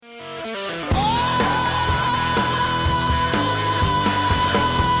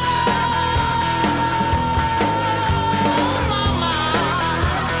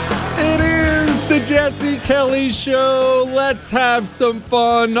Jesse Kelly Show. Let's have some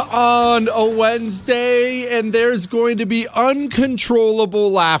fun on a Wednesday, and there's going to be uncontrollable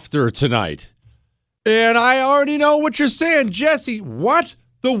laughter tonight. And I already know what you're saying, Jesse. What?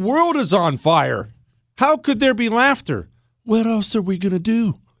 The world is on fire. How could there be laughter? What else are we going to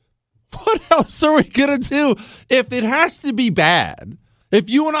do? What else are we going to do? If it has to be bad, if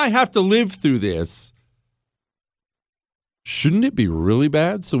you and I have to live through this, shouldn't it be really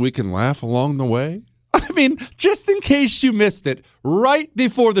bad so we can laugh along the way? I mean, just in case you missed it, right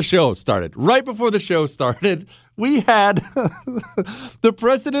before the show started, we had the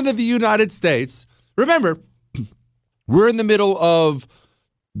President of the United States. Remember, we're in the middle of,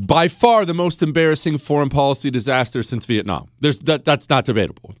 by far, the most embarrassing foreign policy disaster since Vietnam. That's not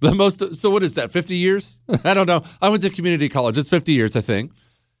debatable. So what is that, 50 years? I don't know. I went to community college. It's 50 years, I think.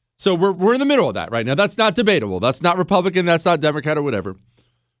 So we're in the middle of that right now. That's not debatable. That's not Republican. That's not Democrat or whatever.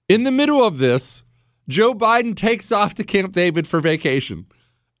 In the middle of this, Joe Biden takes off to Camp David for vacation.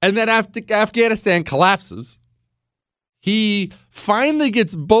 And then after Afghanistan collapses, he finally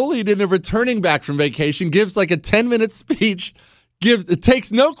gets bullied into returning back from vacation, gives like a 10-minute speech, it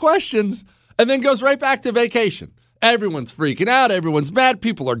takes no questions, and then goes right back to vacation. Everyone's freaking out. Everyone's mad.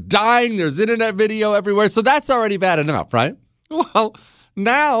 People are dying. There's internet video everywhere. So that's already bad enough, right? Well,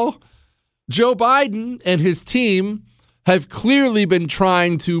 now, Joe Biden and his team have clearly been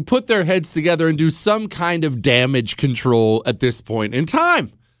trying to put their heads together and do some kind of damage control at this point in time.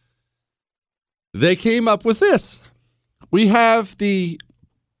 They came up with this. We have the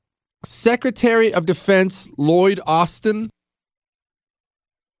Secretary of Defense, Lloyd Austin.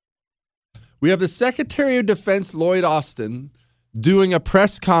 Doing a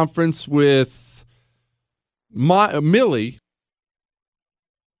press conference with Milley.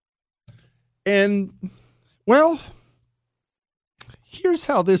 And, well, here's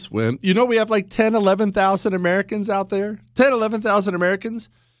how this went. You know, we have like 10, 11,000 Americans out there. 10, 11,000 Americans.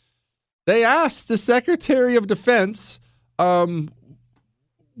 They asked the Secretary of Defense,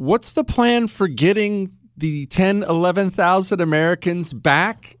 what's the plan for getting the 10, 11,000 Americans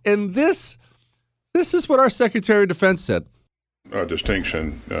back? And this is what our Secretary of Defense said. A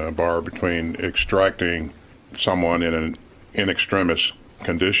distinction, Barr, between extracting someone in an in extremis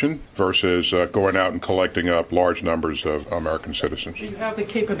condition versus going out and collecting up large numbers of American citizens. Do you have the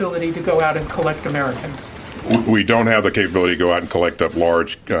capability to go out and collect Americans? We don't have the capability to go out and collect up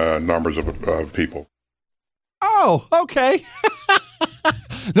large numbers of people. Oh, okay.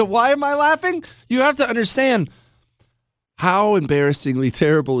 Now, why am I laughing? You have to understand how embarrassingly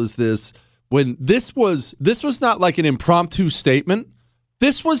terrible is this when this was not like an impromptu statement.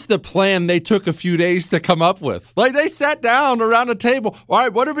 This was the plan they took a few days to come up with. Like, they sat down around a table. All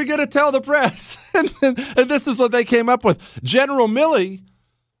right, what are we going to tell the press? and this is what they came up with. General Milley,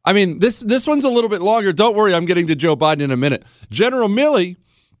 I mean, this one's a little bit longer. Don't worry, I'm getting to Joe Biden in a minute. General Milley,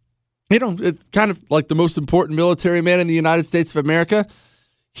 you know, it's kind of like the most important military man in the United States of America.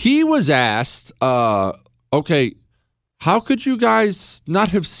 He was asked, okay, how could you guys not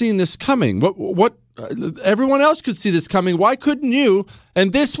have seen this coming? What everyone else could see this coming. Why couldn't you?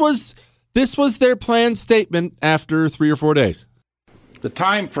 And this was their planned statement after 3 or 4 days. The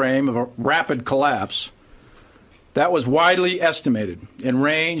time frame of a rapid collapse that was widely estimated and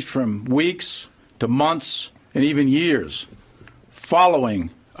ranged from weeks to months and even years following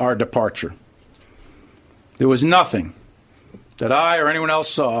our departure. There was nothing that I or anyone else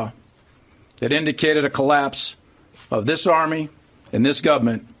saw that indicated a collapse of this Army and this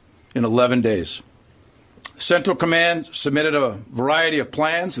government in 11 days. Central Command submitted a variety of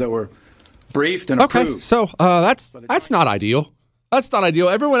plans that were briefed and approved. Okay, so that's not ideal. That's not ideal.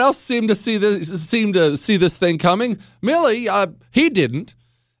 Everyone else seemed to see this thing coming. Milley, he didn't.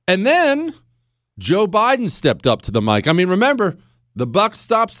 And then Joe Biden stepped up to the mic. I mean, remember, the buck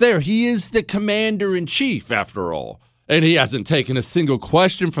stops there. He is the commander-in-chief, after all. And he hasn't taken a single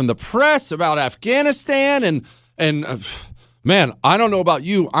question from the press about Afghanistan. And man, I don't know about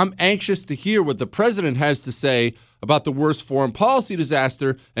you. I'm anxious to hear what the president has to say about the worst foreign policy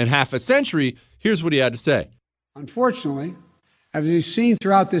disaster in half a century. Here's what he had to say. Unfortunately, as we've seen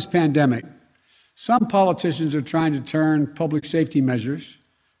throughout this pandemic, some politicians are trying to turn public safety measures,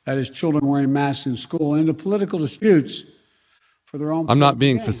 that is, children wearing masks in school, into political disputes for their own. I'm not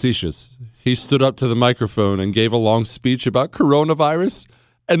being facetious. He stood up to the microphone and gave a long speech about coronavirus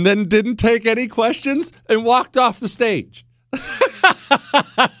and then didn't take any questions and walked off the stage.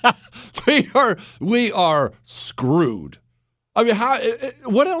 We are screwed. I mean,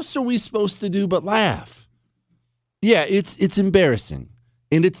 what else are we supposed to do but laugh? Yeah, it's embarrassing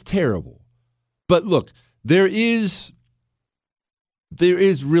and it's terrible. But look, there is there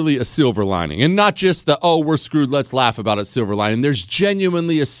is really a silver lining. And not just the, oh, we're screwed, let's laugh about it silver lining. There's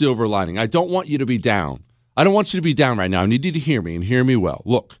genuinely a silver lining. I don't want you to be down. I don't want you to be down right now. I need you to hear me and hear me well.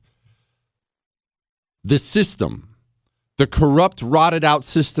 Look, the system, the corrupt, rotted out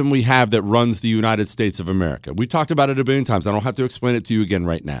system we have that runs the United States of America. We talked about it a billion times. I don't have to explain it to you again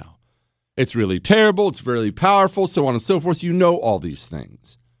right now. It's really terrible. It's really powerful, so on and so forth. You know all these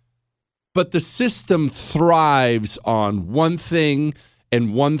things. But the system thrives on one thing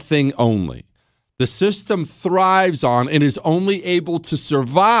and one thing only. The system thrives on and is only able to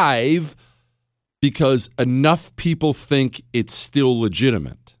survive because enough people think it's still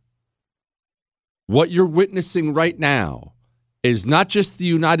legitimate. What you're witnessing right now is not just the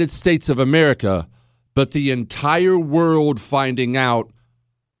United States of America, but the entire world finding out,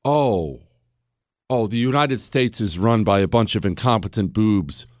 oh, the United States is run by a bunch of incompetent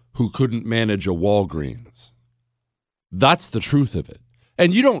boobs who couldn't manage a Walgreens. That's the truth of it.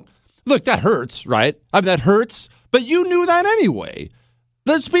 And you don't, look, that hurts, right? I mean, that hurts, but you knew that anyway.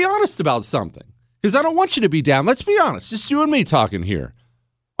 Let's be honest about something, because I don't want you to be down. Let's be honest, just you and me talking here.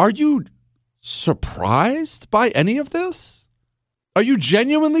 Are you surprised by any of this? Are you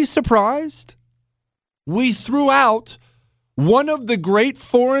genuinely surprised? We threw out one of the great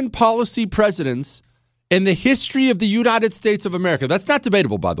foreign policy presidents in the history of the United States of America. That's not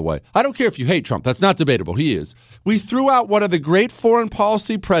debatable, by the way. I don't care if you hate Trump. That's not debatable. He is. We threw out one of the great foreign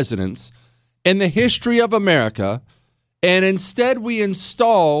policy presidents in the history of America, and instead we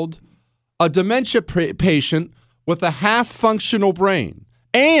installed a dementia patient with a half-functional brain.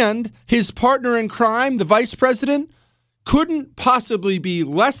 And his partner in crime, the vice president, couldn't possibly be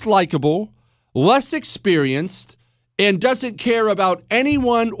less likable, less experienced, and doesn't care about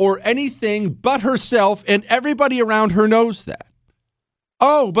anyone or anything but herself, and everybody around her knows that.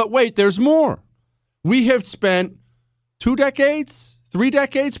 Oh, but wait, there's more. We have spent 2 decades, 3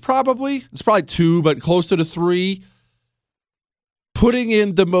 decades probably, it's probably 2, but closer to 3, putting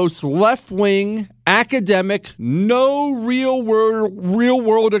in the most left-wing, academic, no real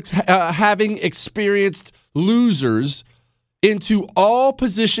world having experienced losers into all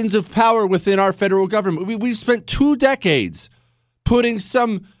positions of power within our federal government. We spent 2 decades putting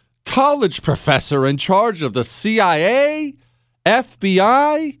some college professor in charge of the CIA,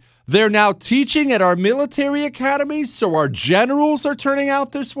 FBI. They're now teaching at our military academies, so our generals are turning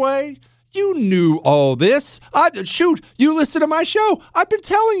out this way. You knew all this. Shoot, you listen to my show. I've been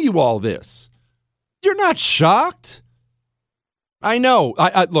telling you all this. You're not shocked. I know.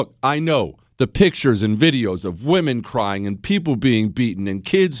 Look, I know. The pictures and videos of women crying and people being beaten and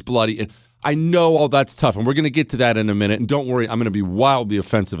kids bloody. And I know all that's tough, and we're going to get to that in a minute. And don't worry, I'm going to be wildly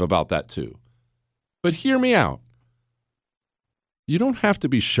offensive about that too. But hear me out. You don't have to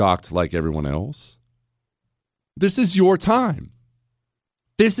be shocked like everyone else. This is your time.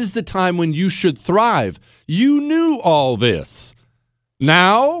 This is the time when you should thrive. You knew all this.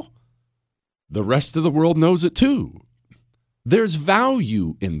 Now, the rest of the world knows it too. There's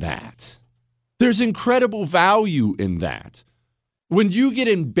value in that. There's incredible value in that. When you get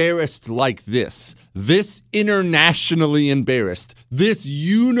embarrassed like this internationally embarrassed, this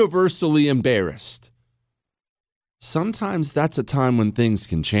universally embarrassed, sometimes that's a time when things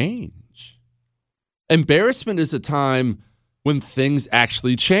can change. Embarrassment is a time when things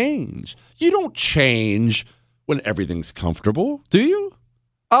actually change. You don't change when everything's comfortable, do you?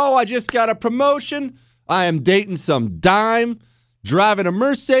 Oh, I just got a promotion. I am dating some dime. Driving a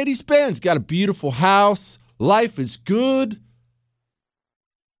Mercedes-Benz, got a beautiful house. Life is good.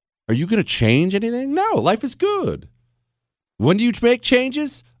 Are you going to change anything? No, life is good. When do you make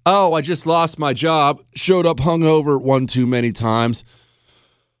changes? Oh, I just lost my job. Showed up hungover one too many times.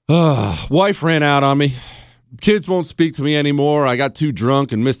 Wife ran out on me. Kids won't speak to me anymore. I got too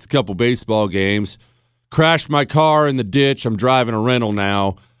drunk and missed a couple baseball games. Crashed my car in the ditch. I'm driving a rental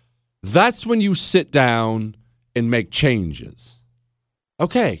now. That's when you sit down and make changes.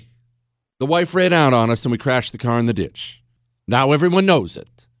 Okay, the wife ran out on us and we crashed the car in the ditch. Now everyone knows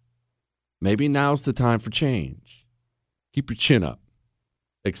it. Maybe now's the time for change. Keep your chin up.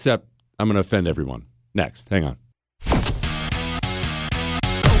 Except I'm going to offend everyone. Next, hang on.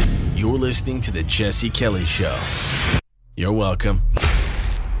 You're listening to The Jesse Kelly Show. You're welcome.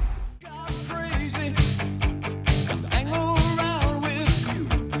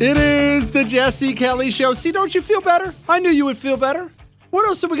 It is The Jesse Kelly Show. See, don't you feel better? I knew you would feel better. What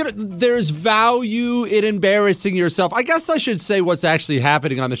else are we going to... There's value in embarrassing yourself. I guess I should say what's actually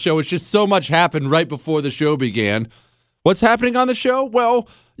happening on the show. It's just so much happened right before the show began. What's happening on the show? Well,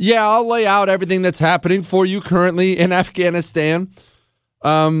 yeah, I'll lay out everything that's happening for you currently in Afghanistan.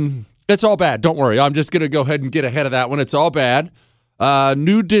 It's all bad. Don't worry. I'm just going to go ahead and get ahead of that one. It's all bad.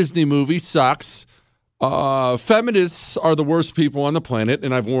 New Disney movie sucks. Feminists are the worst people on the planet,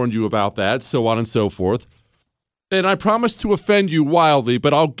 and I've warned you about that, so on and so forth. And I promise to offend you wildly,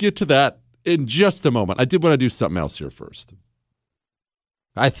 but I'll get to that in just a moment. I did want to do something else here first.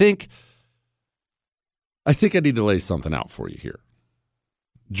 I think I need to lay something out for you here.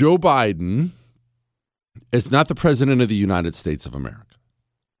 Joe Biden is not the president of the United States of America.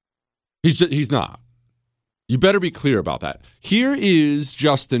 He's not. You better be clear about that. Here is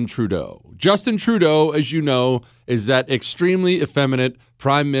Justin Trudeau. Justin Trudeau, as you know, is that extremely effeminate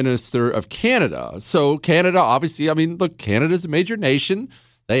Prime Minister of Canada. So Canada, obviously, I mean, look, Canada's a major nation.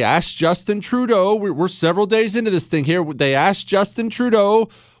 They asked Justin Trudeau, we're several days into this thing here, they asked Justin Trudeau,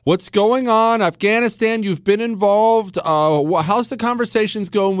 what's going on? Afghanistan, you've been involved. How's the conversations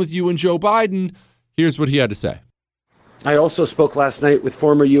going with you and Joe Biden? Here's what he had to say. I also spoke last night with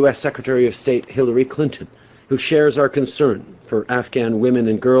former U.S. Secretary of State Hillary Clinton, who shares our concern for Afghan women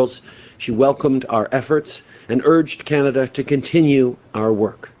and girls. She welcomed our efforts and urged Canada to continue our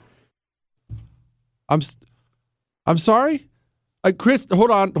work. I'm sorry? Chris,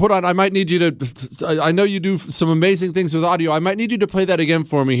 hold on. I might need you to, I know you do some amazing things with audio. I might need you to play that again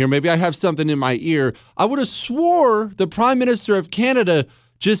for me here. Maybe I have something in my ear. I would have swore the Prime Minister of Canada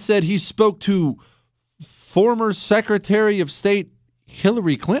just said he spoke to former Secretary of State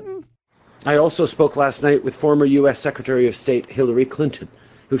Hillary Clinton. I also spoke last night with former U.S. Secretary of State Hillary Clinton,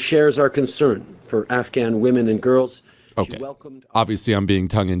 who shares our concern for Afghan women and girls. Okay. Obviously, I'm being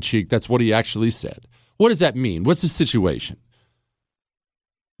tongue-in-cheek. That's what he actually said. What does that mean? What's the situation?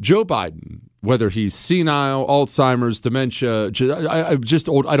 Joe Biden, whether he's senile, Alzheimer's, dementia, just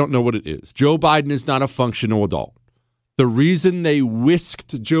old, I don't know what it is. Joe Biden is not a functional adult. The reason they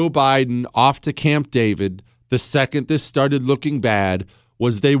whisked Joe Biden off to Camp David the second this started looking bad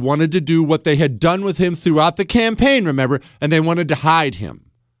was they wanted to do what they had done with him throughout the campaign, remember, and they wanted to hide him.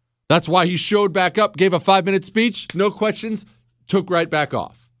 That's why he showed back up, gave a 5-minute speech, no questions, took right back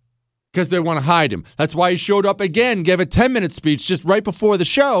off. Because they want to hide him. That's why he showed up again, gave a 10-minute speech just right before the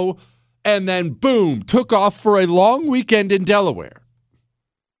show, and then, boom, took off for a long weekend in Delaware.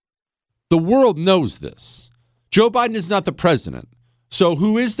 The world knows this. Joe Biden is not the president. So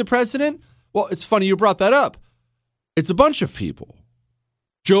who is the president? Well, it's funny you brought that up. It's a bunch of people.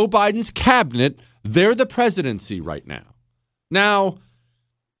 Joe Biden's cabinet, they're the presidency right now. Now,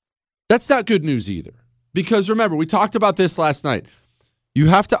 that's not good news either. Because remember, we talked about this last night. You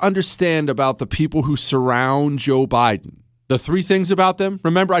have to understand about the people who surround Joe Biden. The 3 things about them.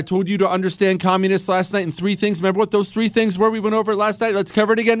 Remember, I told you to understand communists last night and 3 things. Remember what those 3 things were we went over last night? Let's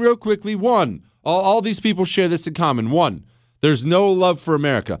cover it again real quickly. 1, all these people share this in common. 1, there's no love for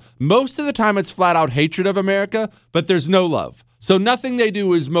America. Most of the time it's flat out hatred of America, but there's no love. So nothing they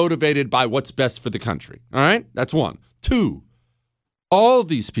do is motivated by what's best for the country. All right? That's 1. 2, all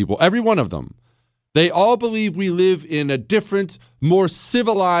these people, every one of them, they all believe we live in a different, more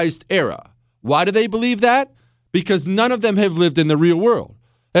civilized era. Why do they believe that? Because none of them have lived in the real world.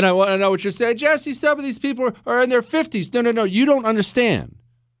 And I want to know what you're saying. Jesse, some of these people are in their 50s. No, you don't understand.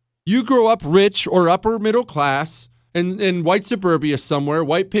 You grow up rich or upper middle class in white suburbia somewhere,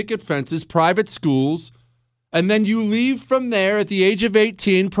 white picket fences, private schools, and then you leave from there at the age of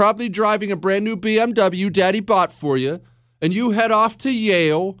 18, probably driving a brand new BMW daddy bought for you, and you head off to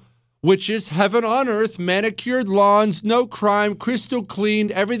Yale, which is heaven on earth, manicured lawns, no crime, crystal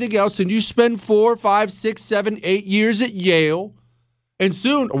clean, everything else. And you spend 4, 5, 6, 7, 8 years at Yale. And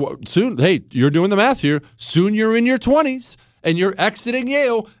soon, hey, you're doing the math here. Soon you're in your 20s and you're exiting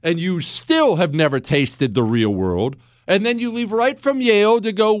Yale and you still have never tasted the real world. And then you leave right from Yale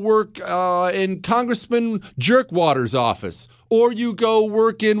to go work in Congressman Jerkwater's office. Or you go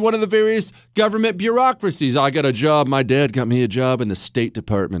work in one of the various government bureaucracies. I got a job. My dad got me a job in the State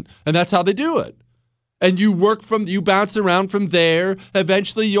Department. And that's how they do it. And you bounce around from there.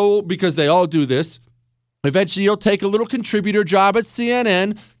 Eventually because they all do this, eventually you'll take a little contributor job at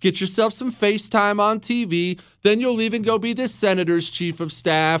CNN, get yourself some FaceTime on TV. Then you'll leave and go be the senator's chief of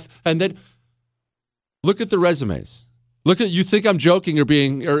staff. And then look at the resumes. You think I'm joking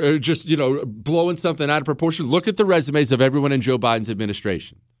or just, blowing something out of proportion. Look at the resumes of everyone in Joe Biden's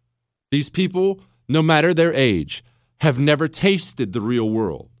administration. These people, no matter their age, have never tasted the real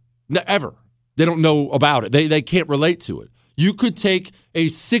world. Ever. They don't know about it. They can't relate to it. You could take a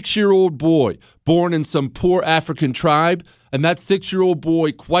 6-year-old boy born in some poor African tribe, and that 6-year-old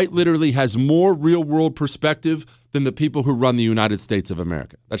boy quite literally has more real world perspective than the people who run the United States of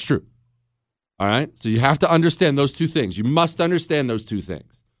America. That's true. All right? So you have to understand those 2 things. You must understand those 2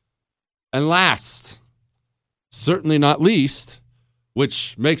 things. And last, certainly not least,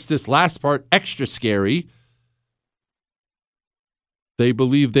 which makes this last part extra scary, They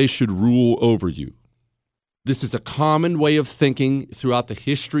believe they should rule over you. This is a common way of thinking throughout the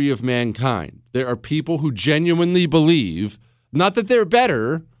history of mankind. There are people who genuinely believe, not that they're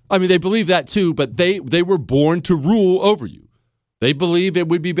better, I mean, they believe that too, but they were born to rule over you. They believe it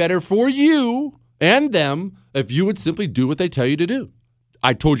would be better for you and them if you would simply do what they tell you to do.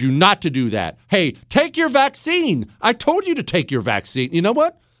 I told you not to do that. Hey, take your vaccine. I told you to take your vaccine. You know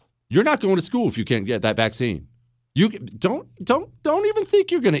what? You're not going to school if you can't get that vaccine. You don't even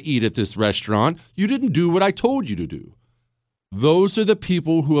think you're going to eat at this restaurant. You didn't do what I told you to do. Those are the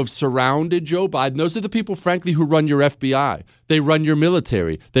people who have surrounded Joe Biden. Those are the people, frankly, who run your FBI. They run your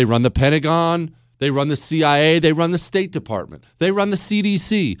military. They run the Pentagon. They run the CIA. They run the State Department. They run the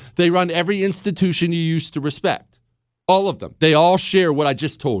CDC. They run every institution you used to respect. All of them. They all share what I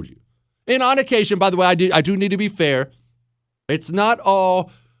just told you. And on occasion, by the way, I do need to be fair. It's not all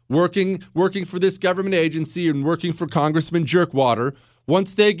working for this government agency and working for Congressman Jerkwater.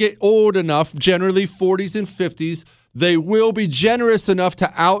 Once they get old enough, generally 40s and 50s, they will be generous enough to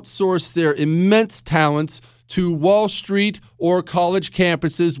outsource their immense talents to Wall Street or college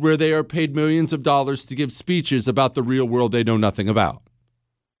campuses where they are paid millions of dollars to give speeches about the real world they know nothing about.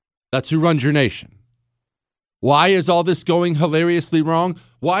 That's who runs your nation. Why is all this going hilariously wrong?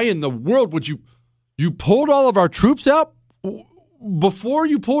 Why in the world would you pulled all of our troops out before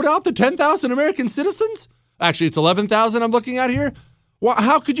you pulled out the 10,000 American citizens? Actually, it's 11,000 I'm looking at here. Well,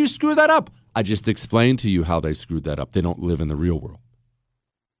 how could you screw that up? I just explained to you how they screwed that up. They don't live in the real world.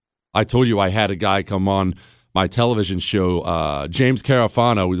 I told you I had a guy come on my television show, James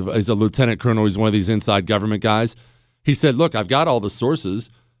Carafano. He's a lieutenant colonel. He's one of these inside government guys. He said, look, I've got all the sources.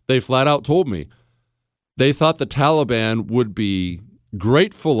 They flat out told me they thought the Taliban would be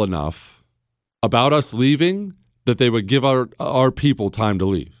grateful enough about us leaving that they would give our people time to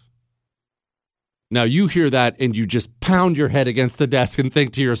leave. Now, you hear that and you just pound your head against the desk and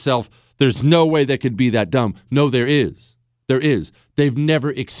think to yourself, there's no way they could be that dumb. No, there is. There is. They've never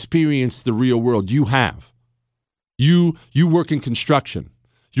experienced the real world. You have. You work in construction.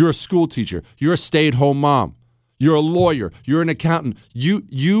 You're a school teacher. You're a stay-at-home mom. You're a lawyer. You're an accountant.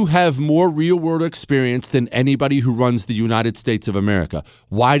 You have more real-world experience than anybody who runs the United States of America.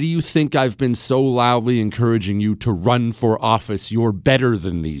 Why do you think I've been so loudly encouraging you to run for office? You're better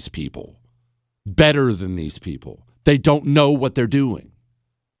than these people. Better than these people. They don't know what they're doing.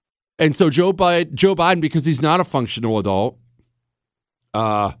 And so Joe Biden, because he's not a functional adult,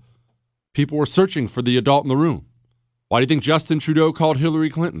 people were searching for the adult in the room. Why do you think Justin Trudeau called Hillary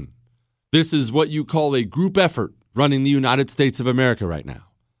Clinton? This is what you call a group effort running the United States of America right now.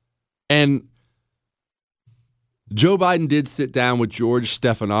 And Joe Biden did sit down with George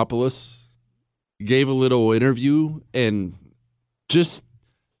Stephanopoulos, gave a little interview, and just,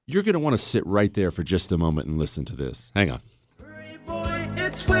 you're going to want to sit right there for just a moment and listen to this. Hang on. Hurry, boy,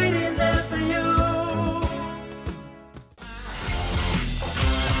 it's waiting there for you.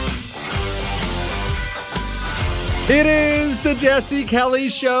 It is the Jesse Kelly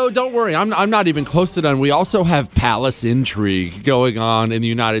Show. Don't worry, I'm not even close to done. We also have palace intrigue going on in the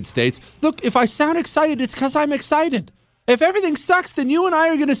United States. Look, if I sound excited, it's because I'm excited. If everything sucks, then you and I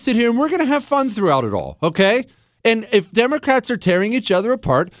are going to sit here and we're going to have fun throughout it all, okay? And if Democrats are tearing each other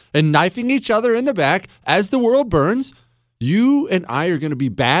apart and knifing each other in the back as the world burns, you and I are going to be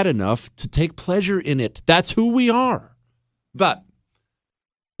bad enough to take pleasure in it. That's who we are. But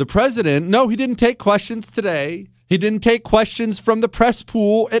the president, no, he didn't take questions today. He didn't take questions from the press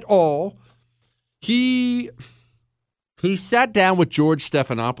pool at all. He sat down with George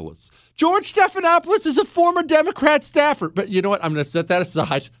Stephanopoulos. George Stephanopoulos is a former Democrat staffer. But you know what? I'm going to set that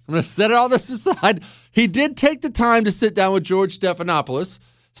aside. I'm going to set all this aside. He did take the time to sit down with George Stephanopoulos.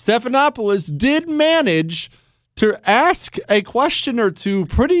 Stephanopoulos did manage to ask a question or two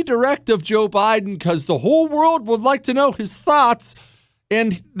pretty direct of Joe Biden because the whole world would like to know his thoughts.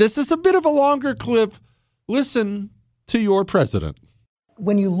 And this is a bit of a longer clip. Listen to your president.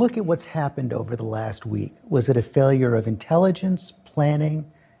 When you look at what's happened over the last week, was it a failure of intelligence,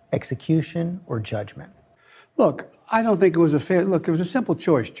 planning, execution, or judgment? Look, I don't think it was a failure. Look, it was a simple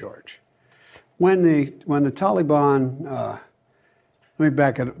choice, George. When the Taliban, let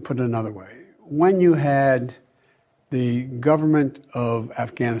me put it another way. When you had the government of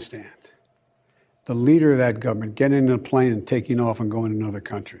Afghanistan, the leader of that government getting in a plane and taking off and going to another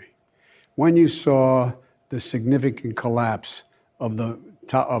country, when you saw the significant collapse of the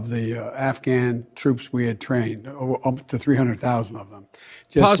Afghan troops we had trained, up to 300,000 of them.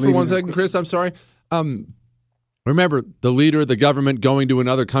 Pause for 1 second, Chris. I'm sorry. Remember, the leader of the government going to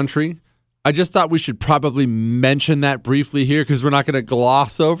another country? I just thought we should probably mention that briefly here because we're not going to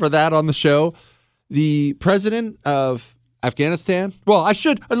gloss over that on the show. The president of Afghanistan? Well,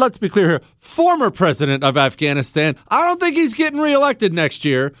 let's be clear here. Former president of Afghanistan. I don't think he's getting reelected next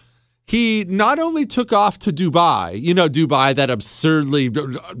year. He not only took off to Dubai, Dubai, that absurdly,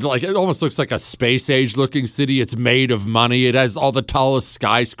 like, it almost looks like a space age looking city. It's made of money. It has all the tallest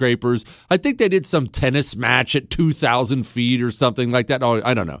skyscrapers. I think they did some tennis match at 2,000 feet or something like that. Oh,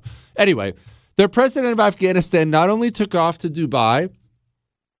 I don't know. Anyway, their president of Afghanistan not only took off to Dubai,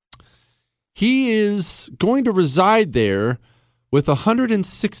 he is going to reside there with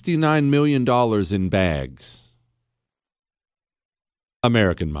 $169 million in bags.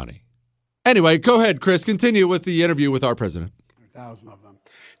 American money. Anyway, go ahead, Chris. Continue with the interview with our president. 1,000 of them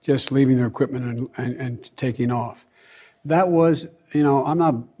just leaving their equipment and taking off. That was,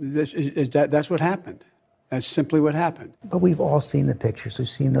 that's what happened. That's simply what happened. But we've all seen the pictures. We've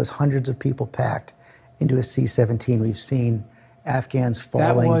seen those hundreds of people packed into a C-17. We've seen Afghans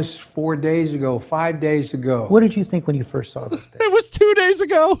falling. That was 4 days ago, 5 days ago. What did you think when you first saw this picture? It was 2 days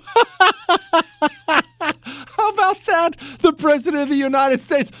ago. How about that? The President of the United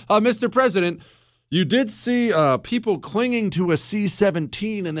States. Mr. President, you did see people clinging to a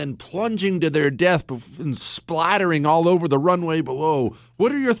C-17 and then plunging to their death and splattering all over the runway below.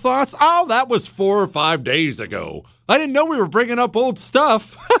 What are your thoughts? Oh, that was 4 or 5 days ago. I didn't know we were bringing up old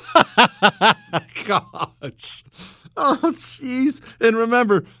stuff. Gosh. Oh, jeez. And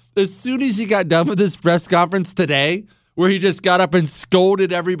remember, as soon as he got done with this press conference today, where he just got up and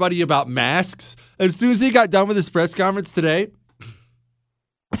scolded everybody about masks, as soon as he got done with his press conference today,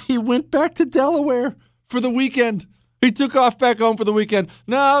 he went back to Delaware for the weekend. He took off back home for the weekend.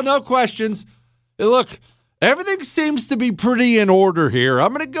 No questions. Look, everything seems to be pretty in order here.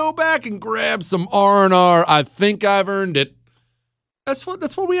 I'm going to go back and grab some R&R. I think I've earned it. That's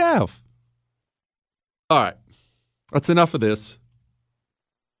what we have. All right. That's enough of this.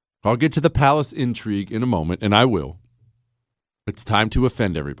 I'll get to the palace intrigue in a moment, and I will. It's time to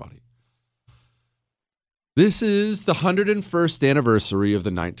offend everybody. This is the 101st anniversary of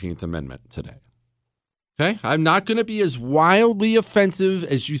the 19th Amendment today. Okay? I'm not going to be as wildly offensive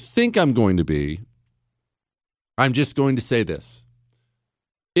as you think I'm going to be. I'm just going to say this.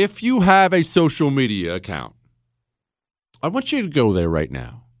 If you have a social media account, I want you to go there right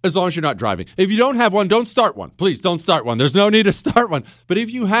now, as long as you're not driving. If you don't have one, don't start one. Please don't start one. There's no need to start one. But if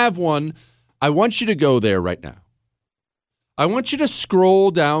you have one, I want you to go there right now. I want you to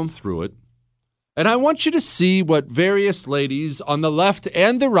scroll down through it, and I want you to see what various ladies on the left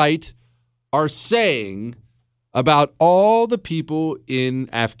and the right are saying about all the people in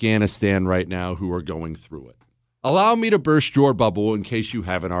Afghanistan right now who are going through it. Allow me to burst your bubble in case you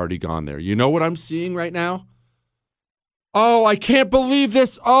haven't already gone there. You know what I'm seeing right now? Oh, I can't believe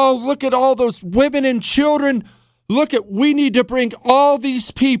this. Oh, look at all those women and children. We need to bring all these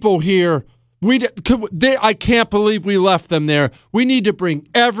people here. I can't believe we left them there. We need to bring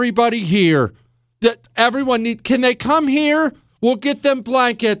everybody here. Can they come here? We'll get them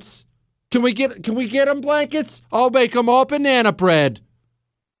blankets. Can we get them blankets? I'll make them all banana bread.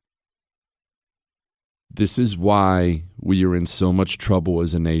 This is why we are in so much trouble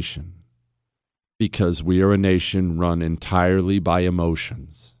as a nation. Because we are a nation run entirely by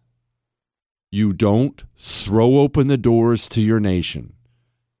emotions. You don't throw open the doors to your nation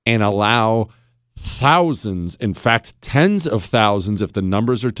and allow thousands, in fact, tens of thousands, if the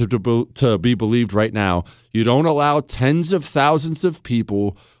numbers are to be believed right now, you don't allow tens of thousands of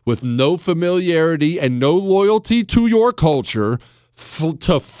people with no familiarity and no loyalty to your culture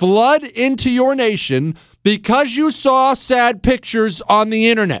to flood into your nation because you saw sad pictures on the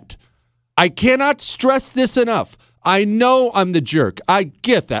internet. I cannot stress this enough. I know I'm the jerk. I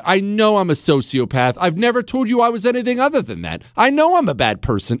get that. I know I'm a sociopath. I've never told you I was anything other than that. I know I'm a bad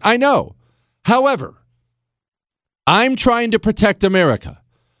person. I know. However, I'm trying to protect America.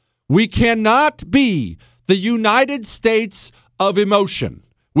 We cannot be the United States of emotion.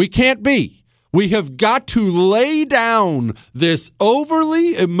 We can't be. We have got to lay down this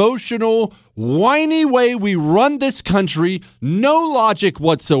overly emotional, whiny way we run this country, no logic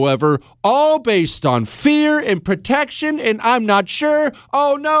whatsoever, all based on fear and protection, and I'm not sure.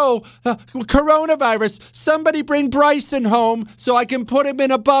 Oh no, coronavirus, somebody bring Bryson home so I can put him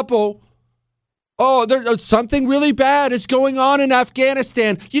in a bubble. Oh, something really bad is going on in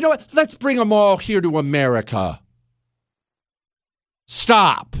Afghanistan. You know what? Let's bring them all here to America.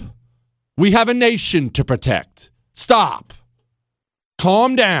 Stop. We have a nation to protect. Stop.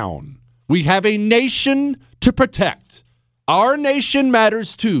 Calm down. We have a nation to protect. Our nation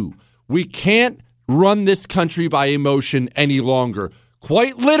matters too. We can't run this country by emotion any longer.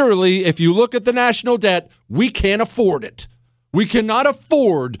 Quite literally, if you look at the national debt, we can't afford it. We cannot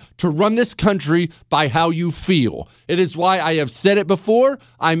afford to run this country by how you feel. It is why I have said it before.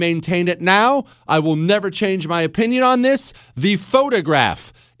 I maintain it now. I will never change my opinion on this. The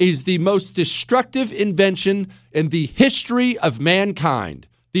photograph is the most destructive invention in the history of mankind.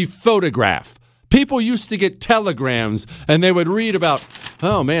 The photograph. People used to get telegrams and they would read about,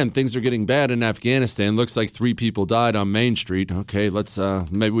 oh man, things are getting bad in Afghanistan. Looks like 3 people died on Main Street. Okay, let's,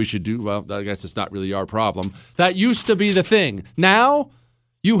 maybe we should do, well, I guess it's not really our problem. That used to be the thing. Now,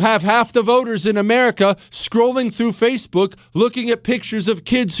 you have half the voters in America scrolling through Facebook looking at pictures of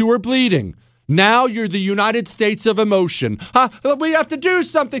kids who are bleeding. Now you're the United States of emotion. We have to do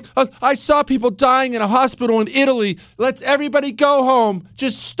something. I saw people dying in a hospital in Italy. Let's everybody go home.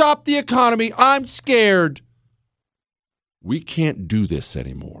 Just stop the economy. I'm scared. We can't do this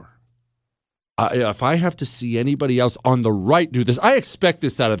anymore. If I have to see anybody else on the right do this, I expect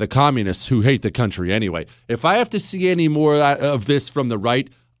this out of the communists who hate the country anyway. If I have to see any more of this from the right,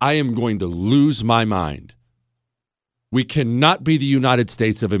 I am going to lose my mind. We cannot be the United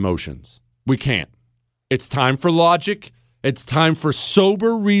States of emotions. We can't. It's time for logic. It's time for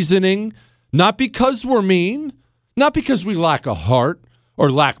sober reasoning. Not because we're mean. Not because we lack a heart or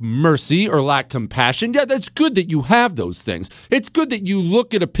lack mercy or lack compassion. Yeah, that's good that you have those things. It's good that you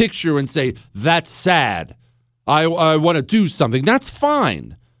look at a picture and say, that's sad. I want to do something. That's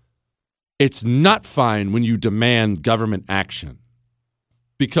fine. It's not fine when you demand government action.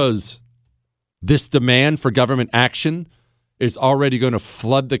 Because this demand for government action is already going to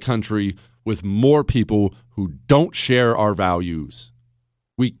flood the country with more people who don't share our values.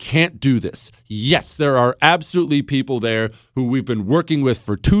 We can't do this. Yes, there are absolutely people there who we've been working with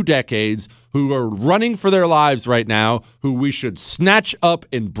for 2 decades, who are running for their lives right now, who we should snatch up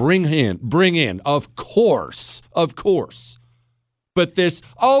and bring in. Of course. But this,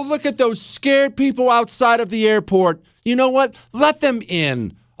 oh, look at those scared people outside of the airport. You know what? Let them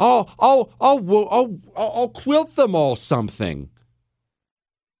in. I'll quilt them all something.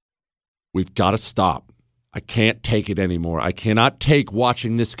 We've got to stop. I can't take it anymore. I cannot take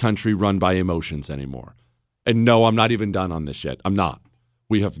watching this country run by emotions anymore. And no, I'm not even done on this yet. I'm not.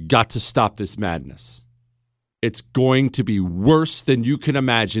 We have got to stop this madness. It's going to be worse than you can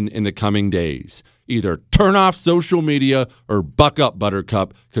imagine in the coming days. Either turn off social media or buck up,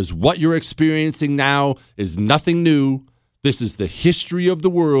 Buttercup, because what you're experiencing now is nothing new. This is the history of the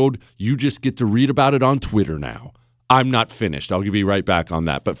world. You just get to read about it on Twitter now. I'm not finished. I'll be right back on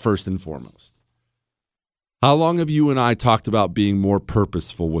that. But first and foremost, how long have you and I talked about being more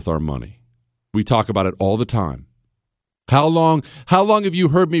purposeful with our money? We talk about it all the time. How long have you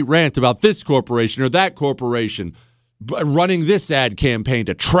heard me rant about this corporation or that corporation running this ad campaign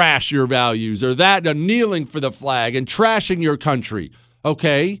to trash your values, or that kneeling for the flag and trashing your country?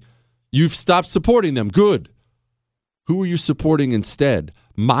 Okay, you've stopped supporting them. Good. Who are you supporting instead?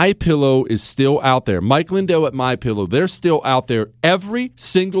 MyPillow is still out there. Mike Lindell at MyPillow, they're still out there every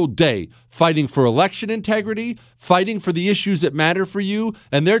single day fighting for election integrity, fighting for the issues that matter for you,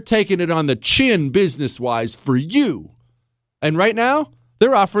 and they're taking it on the chin business-wise for you. And right now,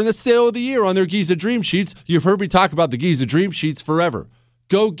 they're offering the sale of the year on their Giza Dream Sheets. You've heard me talk about the Giza Dream Sheets forever.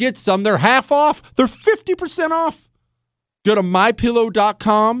 Go get some. They're half off. They're 50% off. Go to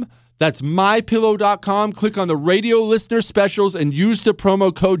MyPillow.com. That's MyPillow.com. Click on the radio listener specials and use the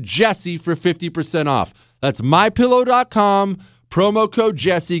promo code Jesse for 50% off. That's MyPillow.com. Promo code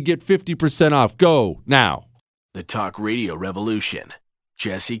Jesse. Get 50% off. Go now. The Talk Radio Revolution.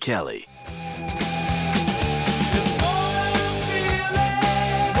 Jesse Kelly.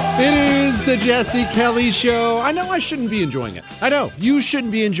 It is the Jesse Kelly Show. I know I shouldn't be enjoying it. I know. You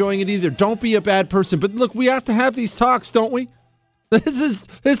shouldn't be enjoying it either. Don't be a bad person. But look, we have to have these talks, don't we?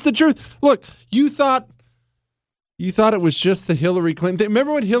 It's the truth. Look, you thought it was just the Hillary Clinton.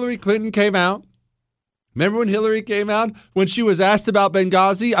 Remember when Hillary Clinton came out? When she was asked about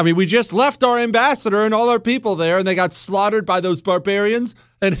Benghazi? I mean, we just left our ambassador and all our people there, and they got slaughtered by those barbarians.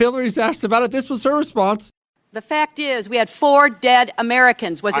 And Hillary's asked about it. This was her response. The fact is, we had 4 dead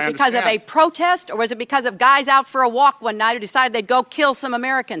Americans. Was it because of a protest, or was it because of guys out for a walk one night who decided they'd go kill some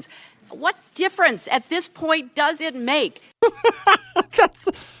Americans? What difference at this point does it make?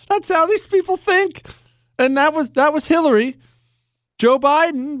 That's how these people think. And that was Hillary. Joe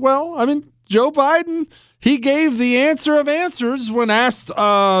Biden, Joe Biden, he gave the answer of answers when asked,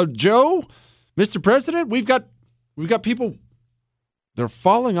 Joe, Mr. President, we've got people, they're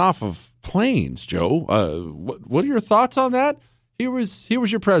falling off of planes, Joe. What are your thoughts on that? Here was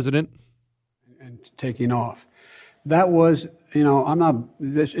your president. And taking off. That was,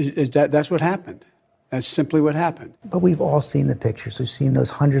 that's what happened. That's simply what happened. But we've all seen the pictures. We've seen those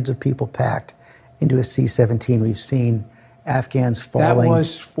hundreds of people packed into a C-17. We've seen Afghans That falling.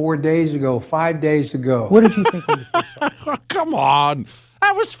 was 4 days ago, 5 days ago. What did you think when you first saw it? Come on.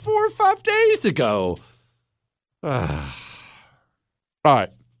 That was 4 or 5 days ago. All right.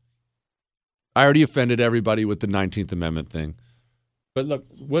 I already offended everybody with the 19th Amendment thing. But look,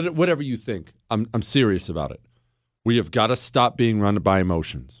 whatever you think, I'm serious about it. We have got to stop being run by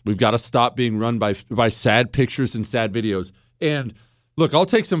emotions. We've got to stop being run by sad pictures and sad videos. And look, I'll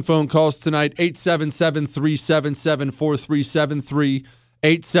take some phone calls tonight. 877-377-4373.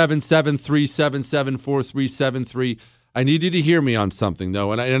 877-377-4373. I need you to hear me on something,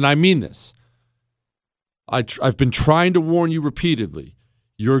 though, and I mean this. I've been trying to warn you repeatedly.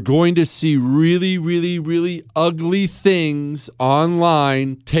 You're going to see really, really, really ugly things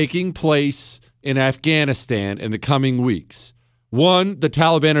online taking place in Afghanistan in the coming weeks. One, the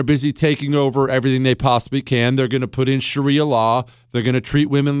Taliban are busy taking over everything they possibly can. They're going to put in Sharia law. They're going to treat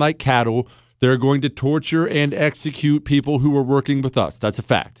women like cattle. They're going to torture and execute people who are working with us. That's a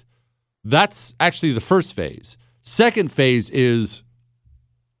fact. That's actually the first phase. Second phase is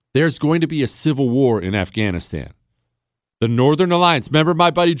there's going to be a civil war in Afghanistan. The Northern Alliance. Remember my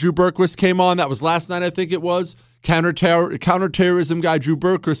buddy Drew Berquist came on? That was last night, I think it was. Counterterrorism guy Drew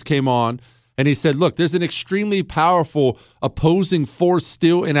Berquist came on, and he said, look, there's an extremely powerful opposing force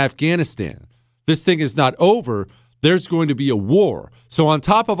still in Afghanistan. This thing is not over. There's going to be a war. So on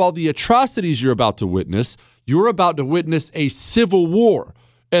top of all the atrocities you're about to witness, you're about to witness a civil war.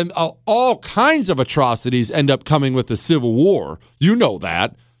 And all kinds of atrocities end up coming with the civil war. You know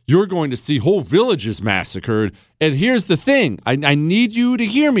that. You're going to see whole villages massacred. And here's the thing. I need you to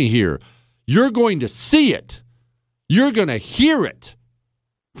hear me here. You're going to see it. You're going to hear it.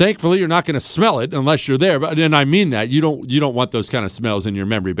 Thankfully, you're not going to smell it unless you're there. And I mean that. You don't want those kind of smells in your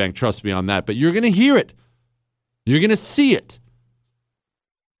memory bank. Trust me on that. But you're going to hear it. You're going to see it.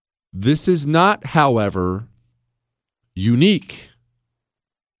 This is not, however, unique.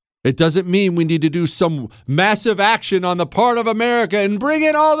 It doesn't mean we need to do some massive action on the part of America and bring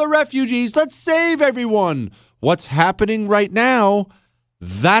in all the refugees. Let's save everyone. What's happening right now,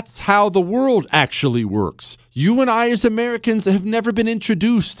 that's how the world actually works. You and I as Americans have never been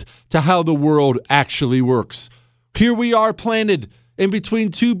introduced to how the world actually works. Here we are planted in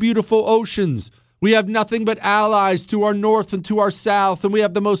between two beautiful oceans. We have nothing but allies to our north and to our south, and we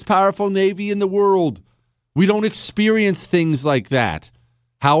have the most powerful navy in the world. We don't experience things like that.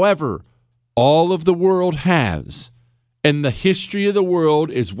 However, all of the world has, and the history of the world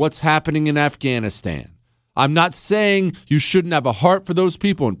is what's happening in Afghanistan. I'm not saying you shouldn't have a heart for those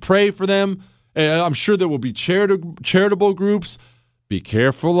people and pray for them. I'm sure there will be charitable groups. Be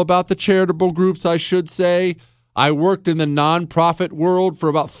careful about the charitable groups, I should say. I worked in the nonprofit world for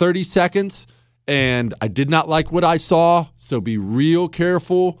about 30 seconds, and I did not like what I saw, so be real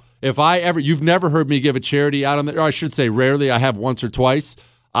careful. You've never heard me give a charity out on the, or I should say rarely, I have once or twice.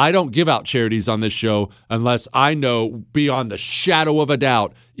 I don't give out charities on this show unless I know beyond the shadow of a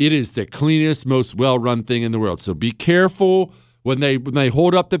doubt it is the cleanest, most well-run thing in the world. So be careful when they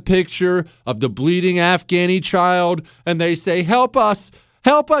hold up the picture of the bleeding Afghani child and they say, help us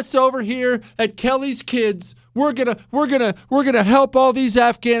over here at Kelly's Kids. We're gonna help all these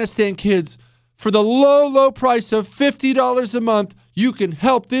Afghanistan kids for the low price of $50 a month. You can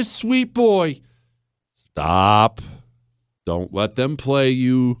help this sweet boy. Stop. Don't let them play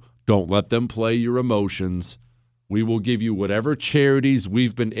you. Don't let them play your emotions. We will give you whatever charities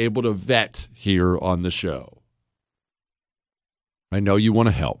we've been able to vet here on the show. I know you want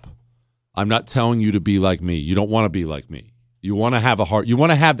to help. I'm not telling you to be like me. You don't want to be like me. You want to have a heart. You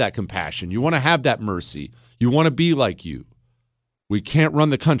want to have that compassion. You want to have that mercy. You want to be like you. We can't run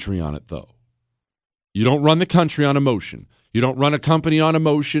the country on it, though. You don't run the country on emotion. You don't run a company on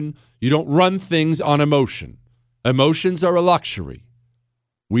emotion. You don't run things on emotion. Emotions are a luxury.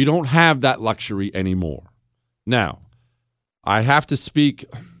 We don't have that luxury anymore. Now, I have to speak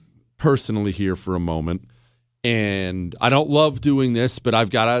personally here for a moment, and I don't love doing this, but I've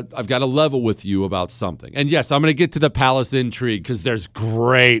got to level with you about something. And yes, I'm going to get to the palace intrigue because there's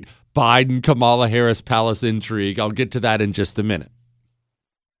great Biden-Kamala Harris palace intrigue. I'll get to that in just a minute.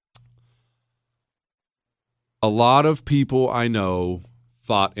 A lot of people I know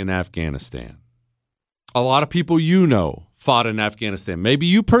fought in Afghanistan. A lot of people you know fought in Afghanistan. Maybe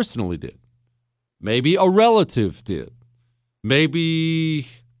you personally did. Maybe a relative did. Maybe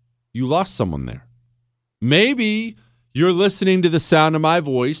you lost someone there. Maybe you're listening to the sound of my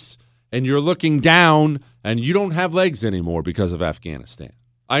voice and you're looking down and you don't have legs anymore because of Afghanistan.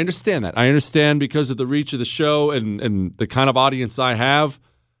 I understand that. I understand because of the reach of the show and the kind of audience I have,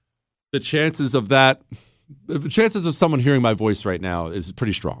 the chances of someone hearing my voice right now is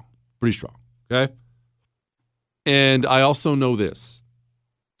pretty strong. Pretty strong. Okay? And I also know this.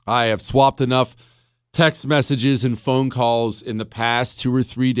 I have swapped enough text messages and phone calls in the past 2 or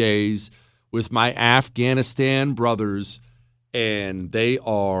 3 days with my Afghanistan brothers, and they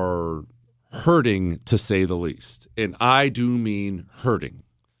are hurting, to say the least. And I do mean hurting.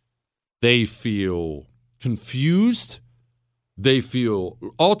 They feel confused. They feel,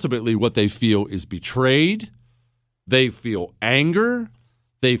 ultimately, what they feel is betrayed. They feel anger.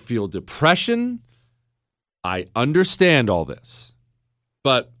 They feel depression. I understand all this.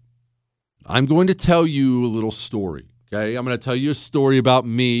 But I'm going to tell you a little story, okay? I'm going to tell you a story about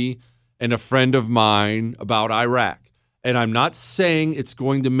me and a friend of mine about Iraq. And I'm not saying it's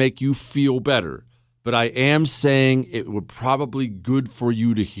going to make you feel better, but I am saying it would probably good for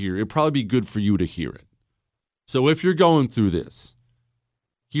you to hear. It'd probably be good for you to hear it. So if you're going through this,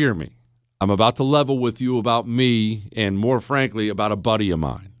 hear me. I'm about to level with you about me and, more frankly, about a buddy of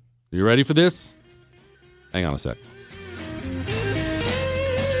mine. Are you ready for this? Hang on a sec.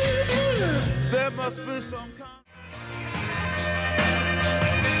 There must be some kind.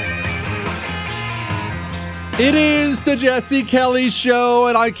 It is the Jesse Kelly Show,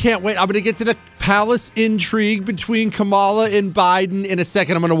 and I can't wait. I'm going to get to the palace intrigue between Kamala and Biden in a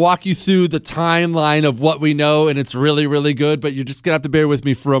second. I'm going to walk you through the timeline of what we know, and it's really, really good, but you're just going to have to bear with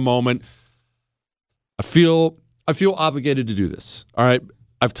me for a moment. I feel obligated to do this, all right?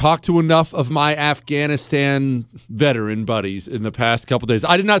 I've talked to enough of my Afghanistan veteran buddies in the past couple days.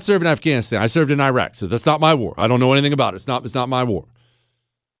 I did not serve in Afghanistan. I served in Iraq, so that's not my war. I don't know anything about it. It's not my war.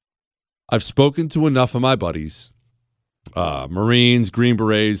 I've spoken to enough of my buddies, Marines, Green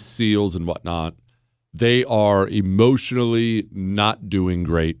Berets, SEALs, and whatnot. They are emotionally not doing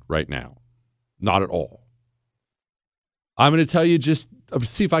great right now. Not at all. I'm going to tell you, just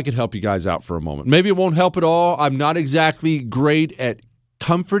see if I could help you guys out for a moment. Maybe it won't help at all. I'm not exactly great at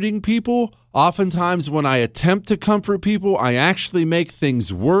comforting people. Oftentimes when I attempt to comfort people, I actually make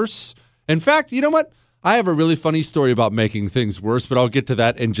things worse. In fact, you know what? I have a really funny story about making things worse, but I'll get to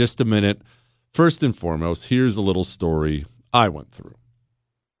that in just a minute. First and foremost, here's a little story I went through.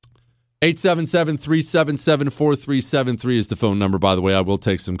 877-377-4373 is the phone number, by the way. I will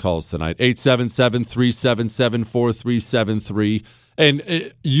take some calls tonight. 877-377-4373.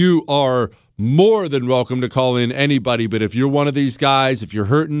 And you are more than welcome to call in anybody, but if you're one of these guys, if you're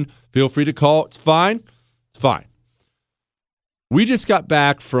hurting, feel free to call. It's fine. It's fine. We just got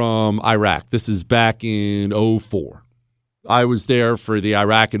back from Iraq. This is back in 2004. I was there for the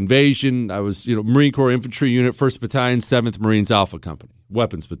Iraq invasion. I was, Marine Corps Infantry Unit, 1st Battalion, 7th Marines Alpha Company,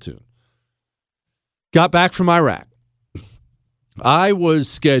 weapons platoon. Got back from Iraq. I was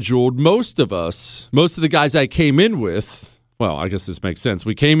scheduled, most of the guys I came in with, well, I guess this makes sense.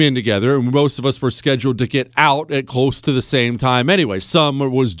 We came in together, and most of us were scheduled to get out at close to the same time anyway. Some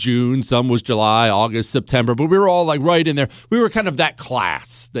was June, some was July, August, September, but we were all like right in there. We were kind of that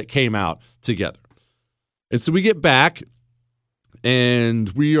class that came out together. And so we get back, and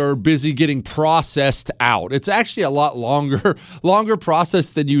we are busy getting processed out. It's actually a lot longer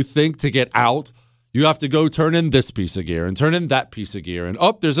process than you think to get out. You have to go turn in this piece of gear and turn in that piece of gear. And,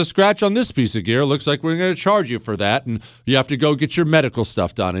 there's a scratch on this piece of gear. Looks like we're going to charge you for that. And you have to go get your medical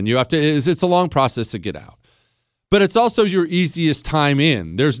stuff done. And it's a long process to get out. But it's also your easiest time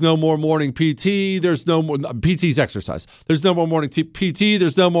in. There's no more morning PT. There's no more PT's exercise. There's no more morning PT.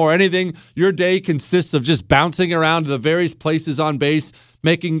 There's no more anything. Your day consists of just bouncing around to the various places on base,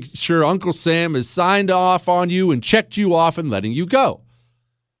 making sure Uncle Sam has signed off on you and checked you off and letting you go.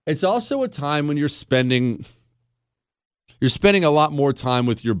 It's also a time when you're spending a lot more time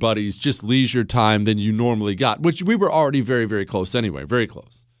with your buddies, just leisure time than you normally got, which we were already very, very close anyway, very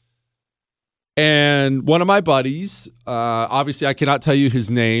close. And one of my buddies, obviously I cannot tell you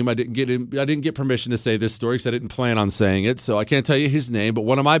his name. I didn't get permission to say this story because I didn't plan on saying it, so I can't tell you his name. But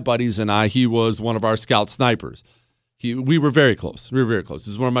one of my buddies and I, he was one of our scout snipers. We were very close. This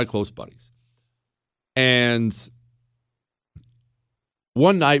is one of my close buddies. And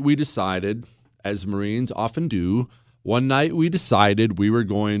one night we decided, as Marines often do, we were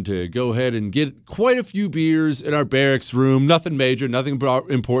going to go ahead and get quite a few beers in our barracks room. Nothing major, nothing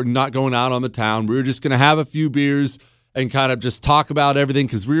important, not going out on the town. We were just going to have a few beers and kind of just talk about everything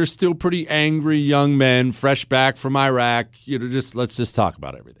because we were still pretty angry young men, fresh back from Iraq. Let's just talk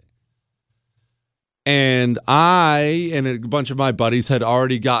about everything. And I and a bunch of my buddies had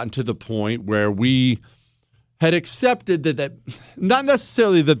already gotten to the point where we had accepted that not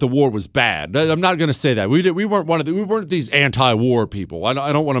necessarily that the war was bad. I'm not going to say that. We weren't these anti-war people.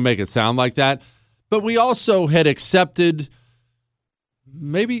 I don't want to make it sound like that. But we also had accepted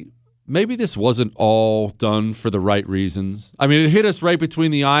maybe maybe this wasn't all done for the right reasons. I mean, it hit us right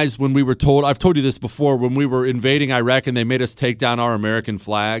between the eyes when we were told, I've told you this before, when we were invading Iraq and they made us take down our American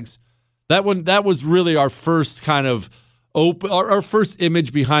flags. That was really our first kind of our first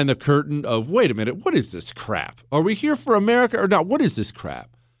image behind the curtain of, wait a minute, what is this crap? Are we here for America or not? What is this crap?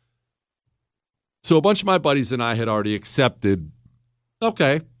 So a bunch of my buddies and I had already accepted,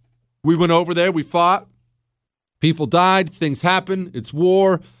 okay, we went over there, we fought, people died, things happened, it's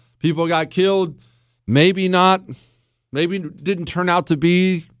war, people got killed, maybe not, maybe it didn't turn out to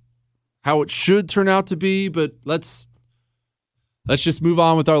be how it should turn out to be, but let's just move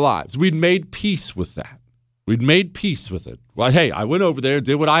on with our lives. We'd made peace with that. We'd made peace with it. Well, hey, I went over there,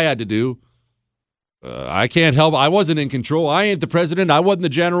 did what I had to do. I can't help. I wasn't in control. I ain't the president. I wasn't the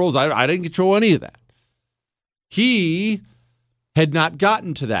generals. I didn't control any of that. He had not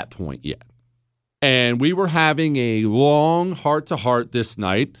gotten to that point yet. And we were having a long heart-to-heart this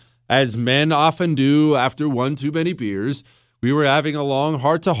night, as men often do after one too many beers. We were having a long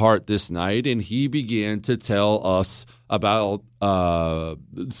heart-to-heart this night, and he began to tell us about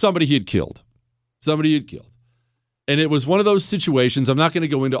somebody he had killed. Somebody he had killed. And it was one of those situations, I'm not going to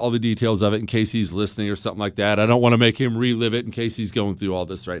go into all the details of it in case he's listening or something like that. I don't want to make him relive it in case he's going through all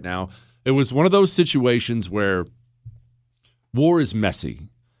this right now. It was one of those situations where war is messy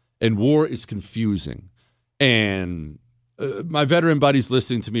and war is confusing. And my veteran buddies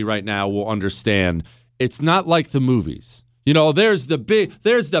listening to me right now will understand it's not like the movies. You know, there's the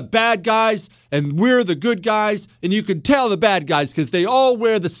bad guys, and we're the good guys, and you can tell the bad guys because they all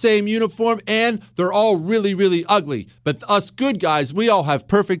wear the same uniform, and they're all really, really ugly. But us good guys, we all have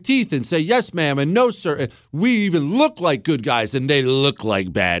perfect teeth and say, yes, ma'am, and no, sir. And we even look like good guys, and they look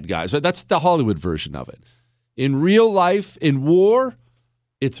like bad guys. Right? That's the Hollywood version of it. In real life, in war,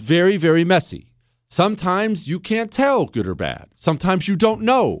 it's very, very messy. Sometimes you can't tell good or bad. Sometimes you don't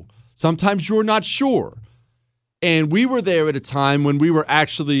know. Sometimes you're not sure. And we were there at a time when we were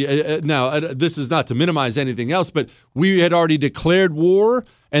actually, this is not to minimize anything else, but we had already declared war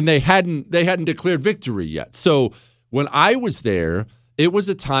and they hadn't declared victory yet. So when I was there, it was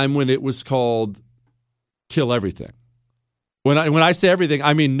a time when it was called kill everything. When I say everything,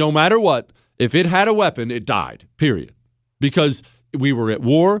 I mean no matter what, if it had a weapon, it died, period. Because we were at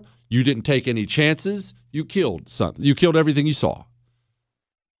war, you didn't take any chances, you killed something. You killed everything you saw.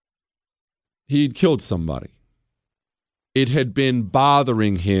 He'd killed somebody. It had been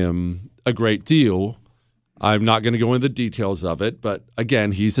bothering him a great deal. I'm not going to go into the details of it, but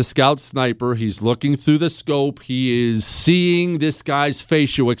again, he's a scout sniper. He's looking through the scope. He is seeing this guy's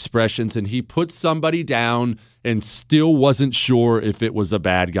facial expressions, and he put somebody down and still wasn't sure if it was a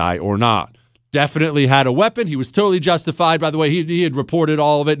bad guy or not. Definitely had a weapon. He was totally justified. By the way, he had reported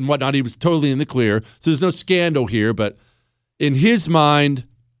all of it and whatnot. He was totally in the clear. So there's no scandal here, but in his mind,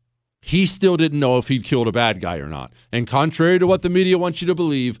 he still didn't know if he'd killed a bad guy or not. And contrary to what the media wants you to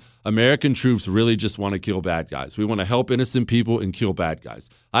believe, American troops really just want to kill bad guys. We want to help innocent people and kill bad guys.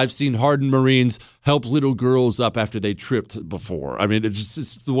 I've seen hardened Marines help little girls up after they tripped before. I mean,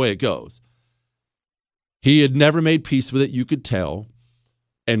 it's the way it goes. He had never made peace with it, you could tell.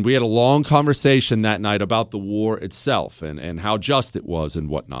 And we had a long conversation that night about the war itself and how just it was and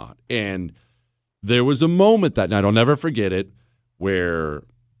whatnot. And there was a moment that night, I'll never forget it, where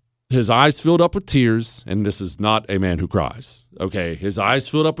his eyes filled up with tears, and this is not a man who cries, okay? His eyes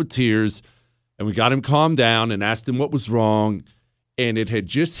filled up with tears, and we got him calmed down and asked him what was wrong, and it had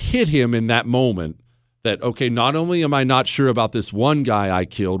just hit him in that moment that, okay, not only am I not sure about this one guy I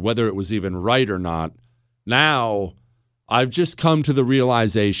killed, whether it was even right or not, now I've just come to the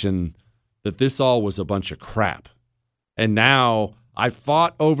realization that this all was a bunch of crap. And now I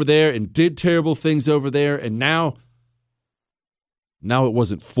fought over there and did terrible things over there, and now it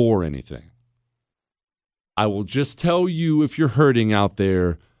wasn't for anything. I will just tell you, if you're hurting out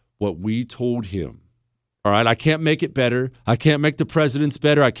there, what we told him. All right, I can't make it better. I can't make the presidents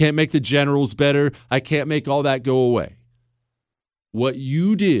better. I can't make the generals better. I can't make all that go away. What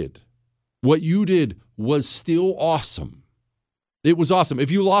you did was still awesome. It was awesome. If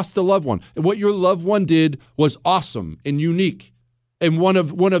you lost a loved one, what your loved one did was awesome and unique. And one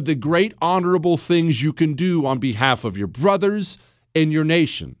of the great honorable things you can do on behalf of your brothers and your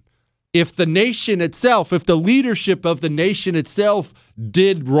nation. If the nation itself, if the leadership of the nation itself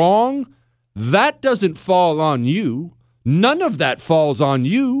did wrong, that doesn't fall on you. None of that falls on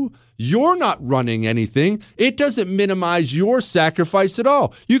you. You're not running anything. It doesn't minimize your sacrifice at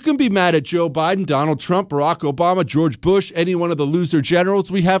all. You can be mad at Joe Biden, Donald Trump, Barack Obama, George Bush, any one of the loser generals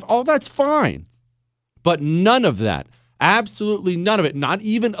we have. All that's fine. But none of that, absolutely none of it, not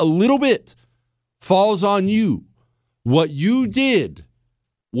even a little bit, falls on you. What you did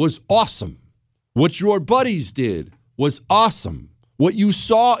was awesome. What your buddies did was awesome. What you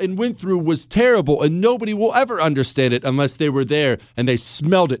saw and went through was terrible, and nobody will ever understand it unless they were there and they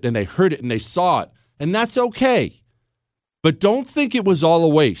smelled it and they heard it and they saw it. And that's okay. But don't think it was all a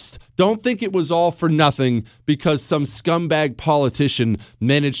waste. Don't think it was all for nothing because some scumbag politician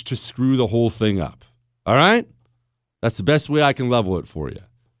managed to screw the whole thing up. All right? That's the best way I can level it for you.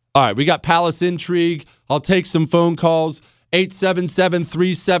 All right, we got Palace Intrigue. I'll take some phone calls.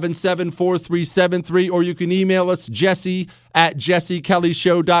 877-377-4373, or you can email us,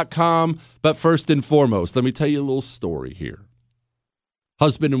 jesse@jessekellyshow.com. But first and foremost, let me tell you a little story here.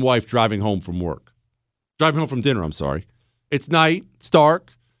 Husband and wife driving home from dinner, I'm sorry. It's night, it's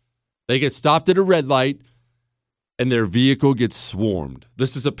dark. They get stopped at a red light, and their vehicle gets swarmed.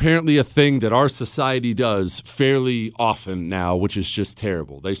 This is apparently a thing that our society does fairly often now, which is just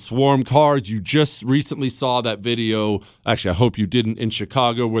terrible. They swarm cars. You just recently saw that video. Actually, I hope you didn't, in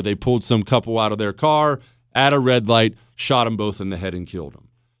Chicago, where they pulled some couple out of their car at a red light, shot them both in the head and killed them.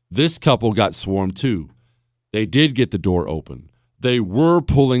 This couple got swarmed too. They did get the door open. They were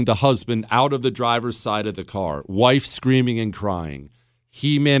pulling the husband out of the driver's side of the car, wife screaming and crying.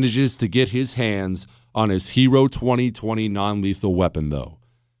 He manages to get his hands on his Hero 2020 non-lethal weapon, though.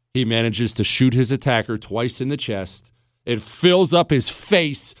 He manages to shoot his attacker twice in the chest. It fills up his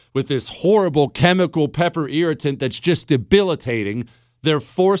face with this horrible chemical pepper irritant that's just debilitating. They're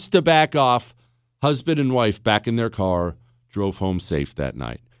forced to back off. Husband and wife back in their car, drove home safe that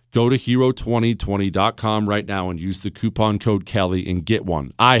night. Go to Hero2020.com right now and use the coupon code Kelly and get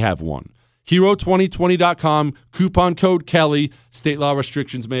one. I have one. Hero2020.com, coupon code Kelly. State law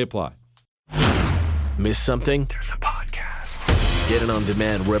restrictions may apply. Miss something? There's a podcast. Get it on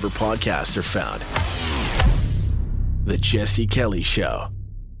demand wherever podcasts are found. The Jesse Kelly Show.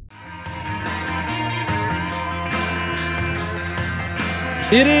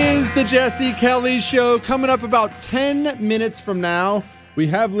 It is the Jesse Kelly Show. Coming up about 10 minutes from now, we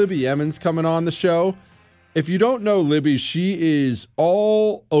have Libby Emmons coming on the show. If you don't know Libby, she is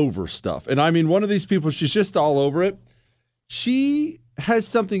all over stuff. And I mean, one of these people, she's just all over it. She has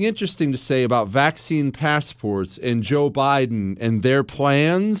something interesting to say about vaccine passports and Joe Biden and their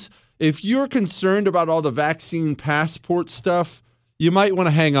plans. If you're concerned about all the vaccine passport stuff, you might want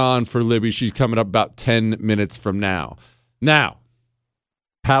to hang on for Libby. She's coming up about 10 minutes from now. Now,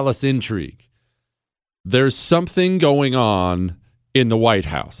 Palace Intrigue. There's something going on in the White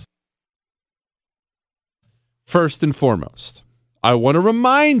House. First and foremost, I want to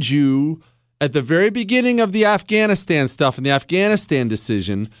remind you at the very beginning of the Afghanistan stuff and the Afghanistan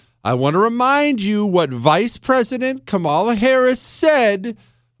decision, I want to remind you what Vice President Kamala Harris said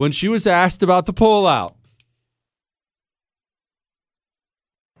when she was asked about the pullout.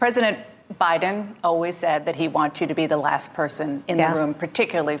 President Biden always said that he wants you to be the last person in the room,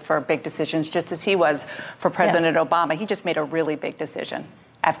 particularly for big decisions, just as he was for President Obama. He just made a really big decision,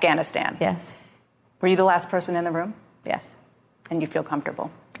 Afghanistan. Yes. Were you the last person in the room? Yes. And you feel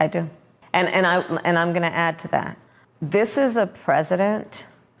comfortable? I do. And I'm going to add to that. This is a president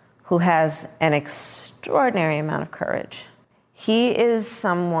who has an extraordinary amount of courage. He is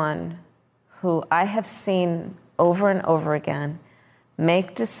someone who I have seen over and over again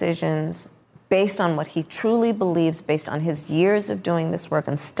make decisions based on what he truly believes, based on his years of doing this work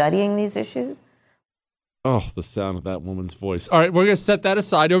and studying these issues. Oh, the sound of that woman's voice. All right, we're going to set that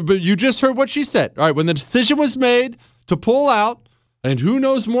aside. But you just heard what she said. All right, when the decision was made to pull out, and who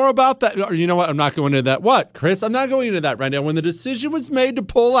knows more about that? Or you know what? I'm not going into that. What, Chris? I'm not going into that right now. When the decision was made to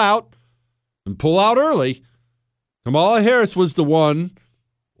pull out, and pull out early, Kamala Harris was the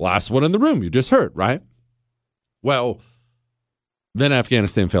last one in the room. You just heard, right? Well, then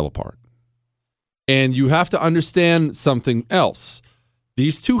Afghanistan fell apart. And you have to understand something else.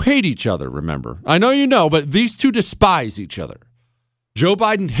 These two hate each other, remember. I know you know, but these two despise each other. Joe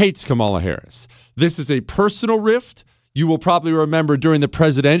Biden hates Kamala Harris. This is a personal rift. You will probably remember during the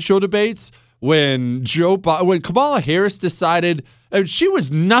presidential debates when Kamala Harris decided, she was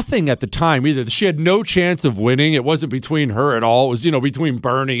nothing at the time either. She had no chance of winning. It wasn't between her at all. It was, between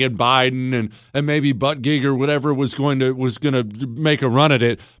Bernie and Biden and maybe Buttigieg or whatever was going to make a run at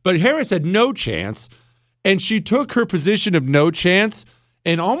it. But Harris had no chance, and she took her position of no chance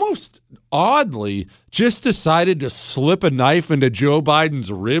and almost oddly just decided to slip a knife into Joe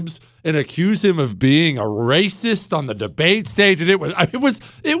Biden's ribs and accuse him of being a racist on the debate stage. And it was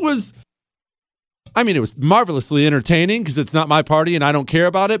marvelously entertaining because it's not my party and I don't care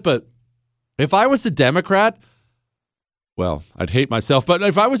about it. But if I was a Democrat, well, I'd hate myself. But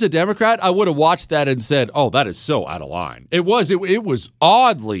if I was a Democrat, I would have watched that and said, oh, that is so out of line. It was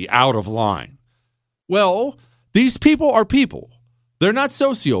oddly out of line. Well, these people are people. They're not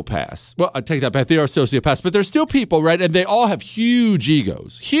sociopaths. Well, I take that back. They are sociopaths, but they're still people, right? And they all have huge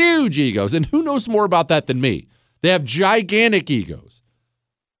egos. And who knows more about that than me? They have gigantic egos.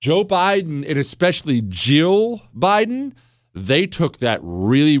 Joe Biden, and especially Jill Biden, they took that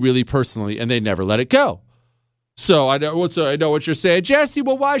really, really personally, and they never let it go. So I know what you're saying. Jesse,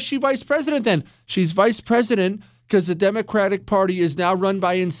 well, why is she vice president then? She's vice president because the Democratic Party is now run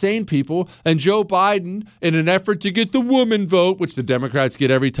by insane people, and Joe Biden, in an effort to get the woman vote, which the Democrats get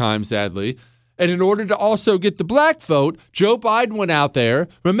every time, sadly, and in order to also get the black vote, Joe Biden went out there.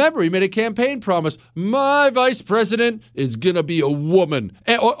 Remember, he made a campaign promise. My vice president is going to be a woman.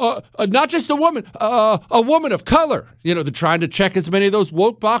 Not just a woman of color. You know, they're trying to check as many of those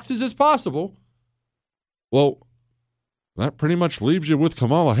woke boxes as possible. Well, that pretty much leaves you with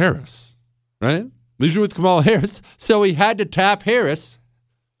Kamala Harris, right? Leaves you with Kamala Harris. So he had to tap Harris.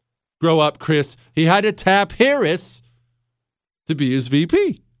 Grow up, Chris. He had to tap Harris to be his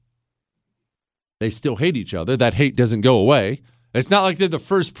VP. They still hate each other. That hate doesn't go away. It's not like they're the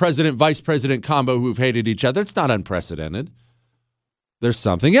first president-vice president combo who've hated each other. It's not unprecedented. There's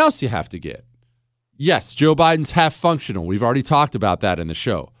something else you have to get. Yes, Joe Biden's half functional. We've already talked about that in the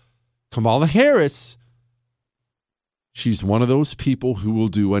show. Kamala Harris, she's one of those people who will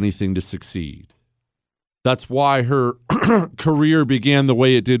do anything to succeed. That's why her career began the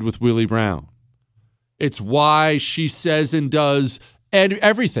way it did with Willie Brown. It's why she says and does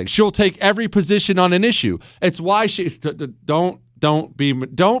everything. She'll take every position on an issue. It's why she don't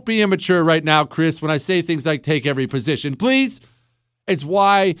be immature right now, Chris, when I say things like take every position, please. It's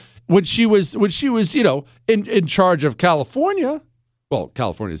why when she was in charge of California, well,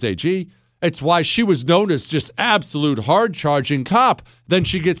 California's AG, it's why she was known as just absolute hard-charging cop. Then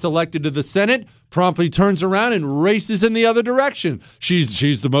she gets elected to the Senate, promptly turns around and races in the other direction.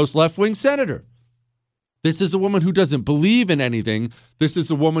 She's the most left-wing senator. This is a woman who doesn't believe in anything. This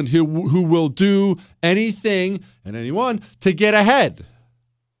is a woman who will do anything and anyone to get ahead.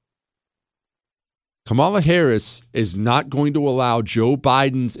 Kamala Harris is not going to allow Joe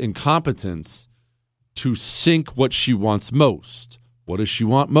Biden's incompetence to sink what she wants most. What does she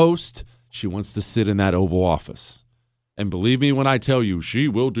want most? She wants to sit in that Oval Office. And believe me when I tell you, she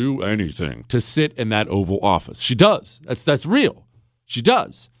will do anything to sit in that Oval Office. She does. That's real. She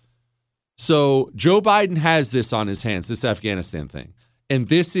does. So Joe Biden has this on his hands, this Afghanistan thing. And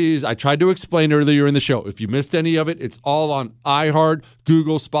this is, I tried to explain earlier in the show. If you missed any of it, it's all on iHeart,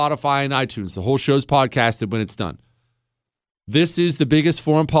 Google, Spotify, and iTunes. The whole show's podcasted when it's done. This is the biggest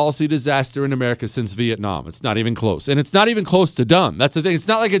foreign policy disaster in America since Vietnam. It's not even close. And it's not even close to done. That's the thing. It's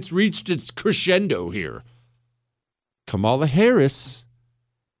not like it's reached its crescendo here. Kamala Harris,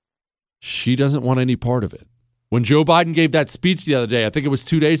 she doesn't want any part of it. When Joe Biden gave that speech the other day, I think it was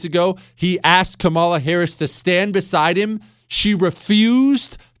 2 days ago, he asked Kamala Harris to stand beside him. She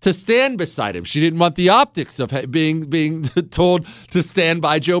refused to stand beside him. She didn't want the optics of being told to stand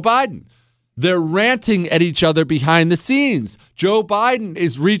by Joe Biden. They're ranting at each other behind the scenes. Joe Biden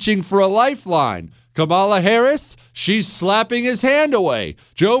is reaching for a lifeline. Kamala Harris, she's slapping his hand away.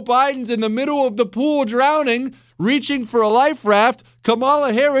 Joe Biden's in the middle of the pool drowning, reaching for a life raft.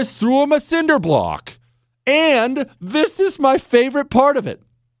 Kamala Harris threw him a cinder block. And this is my favorite part of it.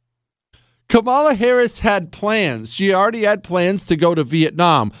 Kamala Harris had plans. She already had plans to go to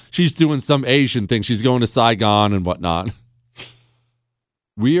Vietnam. She's doing some Asian thing. She's going to Saigon and whatnot.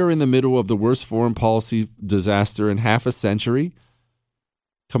 We are in the middle of the worst foreign policy disaster in half a century.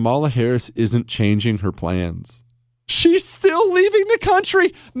 Kamala Harris isn't changing her plans. She's still leaving the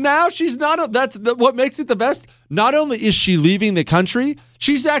country. Now she's not. That's what makes it the best. Not only is she leaving the country,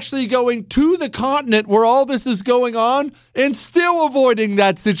 she's actually going to the continent where all this is going on and still avoiding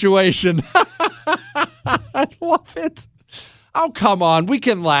that situation. I love it. Oh, come on. We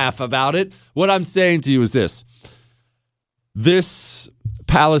can laugh about it. What I'm saying to you is this. This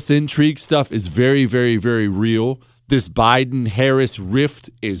palace intrigue stuff is very, very, very real. This Biden-Harris rift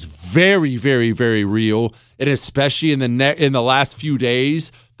is very, very, very real. And especially in the last few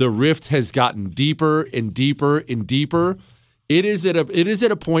days, the rift has gotten deeper and deeper and deeper. It is at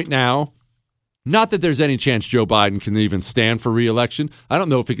a point now, not that there's any chance Joe Biden can even stand for re-election. I don't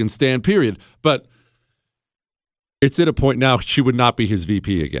know if he can stand, period. But it's at a point now she would not be his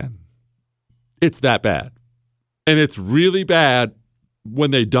VP again. It's that bad. And it's really bad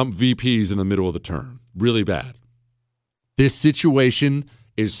when they dump VPs in the middle of the term. Really bad. This situation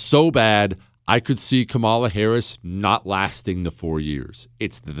is so bad, I could see Kamala Harris not lasting the 4 years.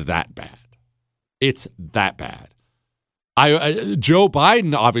 It's that bad. It's that bad. Joe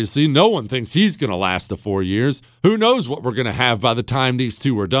Biden, obviously, no one thinks he's going to last the 4 years. Who knows what we're going to have by the time these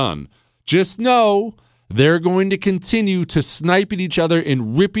two are done. Just know they're going to continue to snipe at each other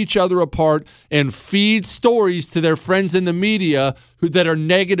and rip each other apart and feed stories to their friends in the media that are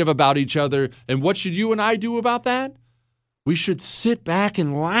negative about each other. And what should you and I do about that? We should sit back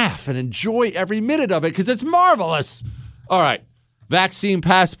and laugh and enjoy every minute of it because it's marvelous. All right. Vaccine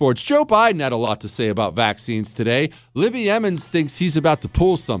passports. Joe Biden had a lot to say about vaccines today. Libby Emmons thinks he's about to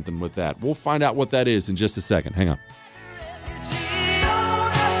pull something with that. We'll find out what that is in just a second. Hang on.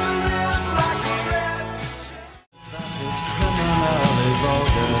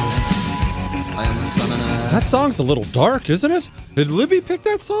 That song's a little dark, isn't it? Did Libby pick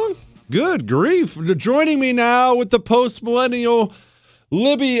that song? Good grief. Joining me now with the post-millennial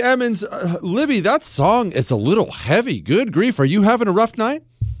Libby Emmons. Libby, that song is a little heavy. Good grief. Are you having a rough night?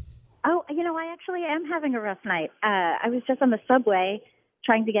 Oh, I actually am having a rough night. I was just on the subway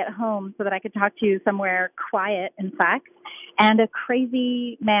trying to get home so that I could talk to you somewhere quiet, in fact. And a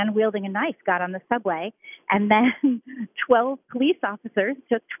crazy man wielding a knife got on the subway. And then 12 police officers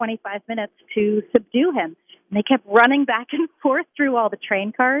took 25 minutes to subdue him. And they kept running back and forth through all the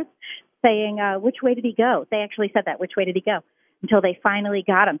train cars saying, which way did he go? They actually said that, which way did he go? Until they finally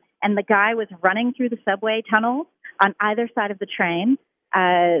got him. And the guy was running through the subway tunnels on either side of the train,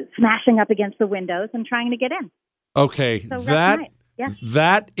 smashing up against the windows and trying to get in. Okay, so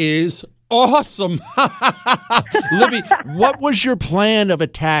that is awesome. Libby, what was your plan of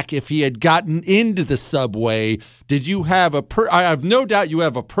attack if he had gotten into the subway? Did you have I have no doubt you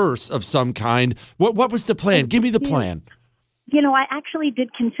have a purse of some kind. What was the plan? Give me the plan. I actually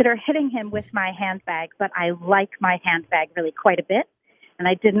did consider hitting him with my handbag, but I like my handbag really quite a bit, and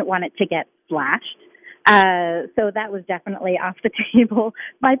I didn't want it to get splashed. So that was definitely off the table.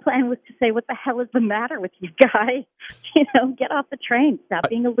 My plan was to say, what the hell is the matter with you guys? Get off the train. Stop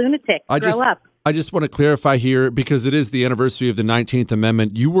being a lunatic. Grow up. I just want to clarify here, because it is the anniversary of the 19th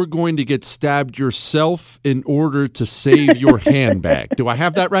Amendment. You were going to get stabbed yourself in order to save your handbag. Do I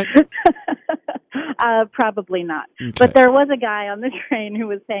have that right? Probably not. Okay. But there was a guy on the train who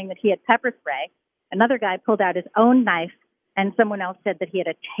was saying that he had pepper spray. Another guy pulled out his own knife, and someone else said that he had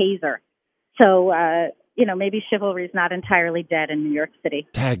a taser. So, maybe chivalry's not entirely dead in New York City.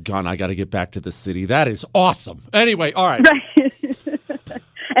 Daggone, I got to get back to the city. That is awesome. Anyway, all right. Right.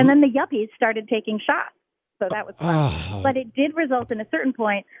 And then the yuppies started taking shots. So that was fun. But it did result in a certain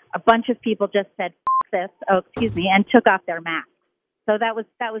point, a bunch of people just said, F this, and took off their masks. So that was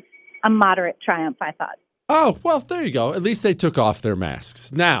a moderate triumph, I thought. Oh, well, there you go. At least they took off their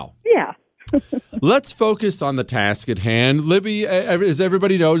masks. Now. Yeah. Let's focus on the task at hand. Libby, as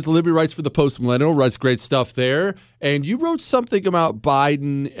everybody knows, Libby writes for the Post-Millennial, writes great stuff there. And you wrote something about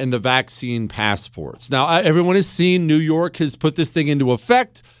Biden and the vaccine passports. Now, everyone has seen New York has put this thing into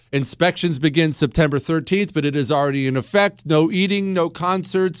effect. Inspections begin September 13th, but it is already in effect. No eating, no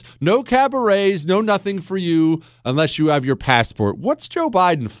concerts, no cabarets, no nothing for you unless you have your passport. What's Joe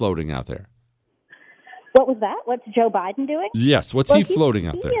Biden floating out there? What was that? What's Joe Biden doing? Yes, what's he floating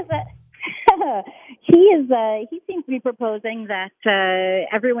out there? He seems to be proposing that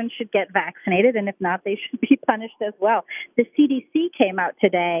everyone should get vaccinated, and if not, they should be punished as well. The CDC came out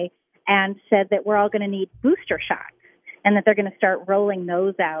today and said that we're all going to need booster shots, and that they're going to start rolling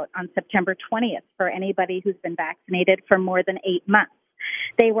those out on September 20th for anybody who's been vaccinated for more than 8 months.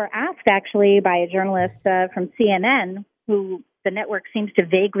 They were asked, actually, by a journalist from CNN, who the network seems to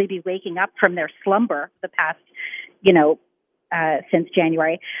vaguely be waking up from their slumber the past, since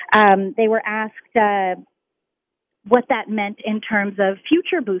January. They were asked what that meant in terms of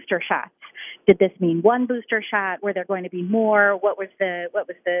future booster shots. Did this mean one booster shot? Were there going to be more? What was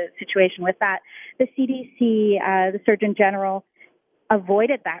the situation with that? The CDC, the Surgeon General,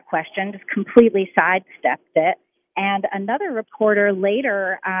 avoided that question, just completely sidestepped it. And another reporter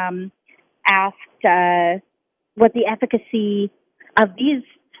later asked what the efficacy of these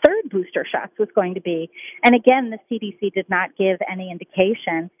third booster shots was going to be. And again, the CDC did not give any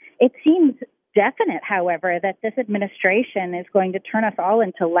indication. It seems definite, however, that this administration is going to turn us all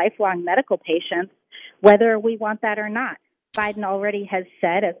into lifelong medical patients, whether we want that or not. Biden already has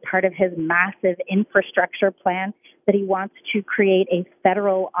said, as part of his massive infrastructure plan, that he wants to create a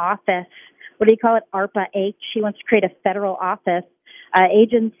federal office. What do you call it? ARPA-H. He wants to create a federal office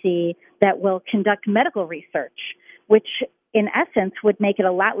agency that will conduct medical research, which in essence would make it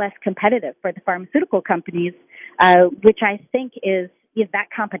a lot less competitive for the pharmaceutical companies, which I think is that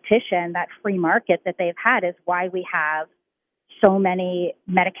competition, that free market that they've had is why we have so many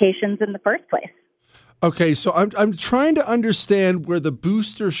medications in the first place. Okay, so I'm trying to understand where the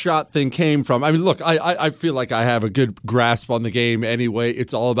booster shot thing came from. I mean, look, I feel like I have a good grasp on the game anyway.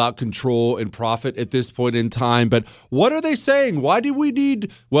 It's all about control and profit at this point in time. But what are they saying? Why do we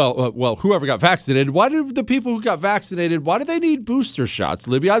need, well, whoever got vaccinated, why do the people who got vaccinated, why do they need booster shots,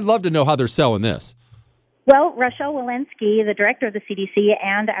 Libby? I'd love to know how they're selling this. Well, Rochelle Walensky, the director of the CDC,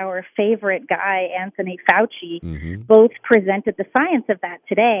 and our favorite guy, Anthony Fauci, both presented the science of that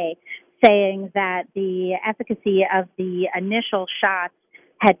today, saying that the efficacy of the initial shots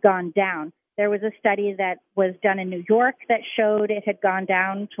had gone down. There was a study that was done in New York that showed it had gone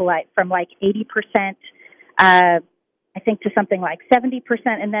down to from 80%, I think, to something like 70%.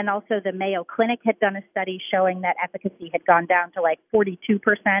 And then also the Mayo Clinic had done a study showing that efficacy had gone down to 42%,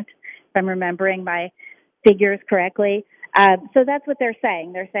 if I'm remembering my figures correctly. So that's what they're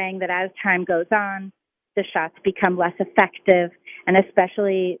saying. They're saying that as time goes on, the shots become less effective. And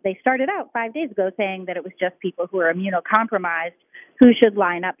especially, they started out 5 days ago saying that it was just people who are immunocompromised who should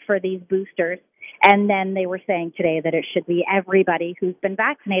line up for these boosters. And then they were saying today that it should be everybody who's been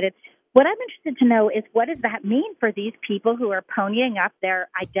vaccinated. What I'm interested to know is, what does that mean for these people who are ponying up their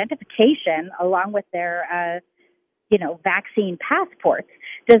identification along with their vaccine passports?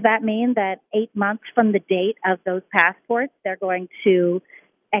 Does that mean that 8 months from the date of those passports, they're going to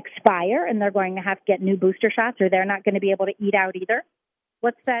expire and they're going to have to get new booster shots, or they're not going to be able to eat out either?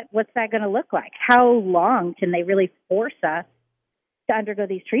 What's that going to look like? How long can they really force us to undergo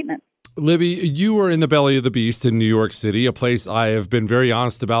these treatments? Libby, you were in the belly of the beast in New York City, a place I have been very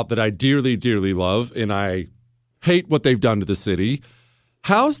honest about that I dearly, dearly love, and I hate what they've done to the city.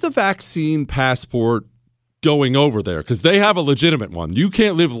 How's the vaccine passport going over there? Because they have a legitimate one. You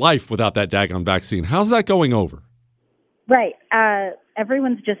can't live life without that daggone vaccine. How's that going over? Right.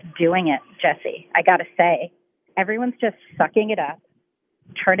 Everyone's just doing it, Jesse. I got to say, everyone's just sucking it up,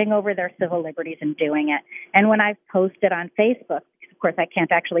 turning over their civil liberties and doing it. And when I've posted on Facebook, of course, I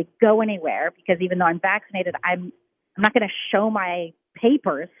can't actually go anywhere because even though I'm vaccinated, I'm not going to show my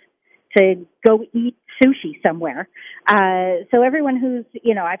papers to go eat sushi somewhere. So everyone who's,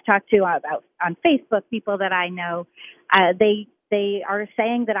 I've talked to about on Facebook, people that I know, they are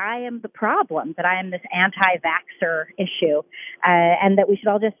saying that I am the problem, that I am this anti-vaxxer issue, and that we should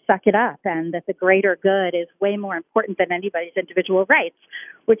all just suck it up, and that the greater good is way more important than anybody's individual rights,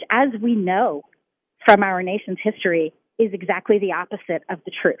 which, as we know from our nation's history, is exactly the opposite of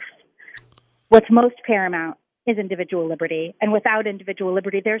the truth. What's most paramount is individual liberty, and without individual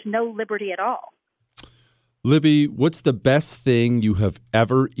liberty, there's no liberty at all. Libby, what's the best thing you have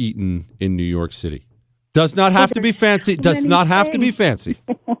ever eaten in New York City? Does not have to be fancy. Does not have to be fancy.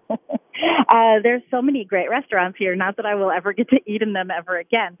 There's so many great restaurants here. Not that I will ever get to eat in them ever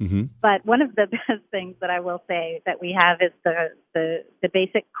again. Mm-hmm. But one of the best things that I will say that we have is the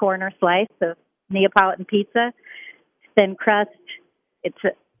basic corner slice of Neapolitan pizza, thin crust. It's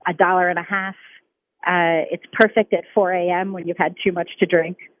 $1.50. It's perfect at 4 a.m. when you've had too much to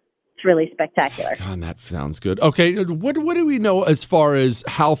drink. It's really spectacular. God, that sounds good. Okay, what do we know as far as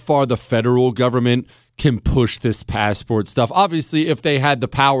how far the federal government can push this passport stuff? Obviously, if they had the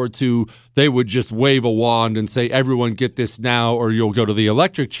power to, they would just wave a wand and say, everyone get this now or you'll go to the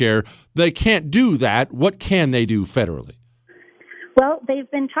electric chair. They can't do that. What can they do federally? Well, they've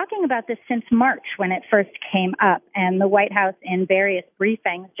been talking about this since March when it first came up, and the White House in various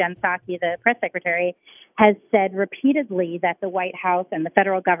briefings, Jen Psaki, the press secretary, has said repeatedly that the White House and the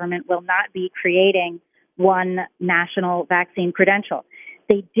federal government will not be creating one national vaccine credential.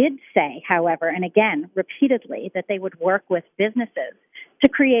 They did say, however, and again, repeatedly, that they would work with businesses to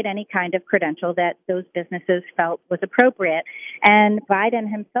create any kind of credential that those businesses felt was appropriate. And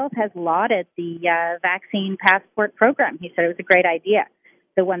Biden himself has lauded the vaccine passport program. He said it was a great idea,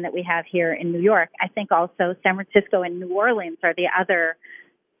 the one that we have here in New York. I think also San Francisco and New Orleans are the other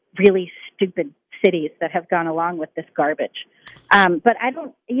really stupid cities that have gone along with this garbage. But I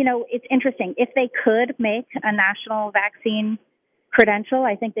don't, it's interesting. If they could make a national vaccine credential,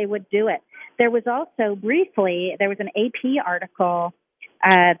 I think they would do it. There was also briefly, there was an AP article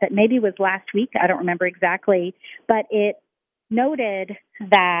that maybe was last week, I don't remember exactly, but it noted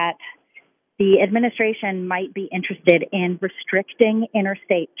that the administration might be interested in restricting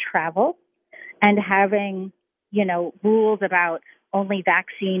interstate travel and having, rules about only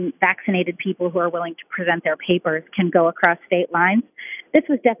vaccinated people who are willing to present their papers can go across state lines. This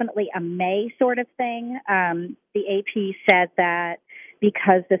was definitely a May sort of thing. The AP said that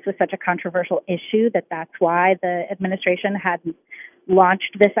because this was such a controversial issue, that's why the administration hadn't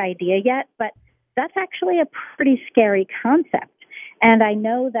launched this idea yet. But that's actually a pretty scary concept. And I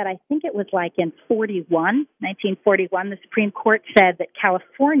know that I think it was like in 1941, the Supreme Court said that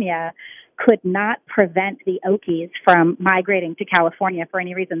California could not prevent the Okies from migrating to California for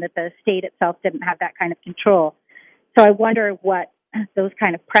any reason, that the state itself didn't have that kind of control. So I wonder what those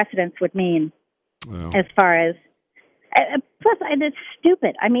kind of precedents would mean as far as... Plus, and it's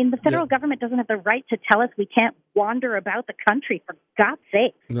stupid. I mean, the federal government doesn't have the right to tell us we can't wander about the country, for God's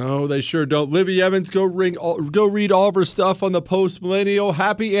sake. No, they sure don't. Libby Evans, go read all of her stuff on the Post Millennial.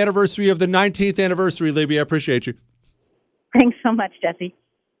 Happy anniversary of the 19th anniversary, Libby. I appreciate you. Thanks so much, Jesse.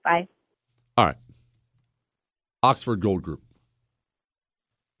 Bye. All right. Oxford Gold Group.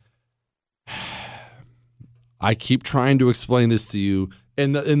 I keep trying to explain this to you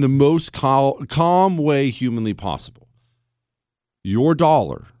in the most calm way humanly possible. Your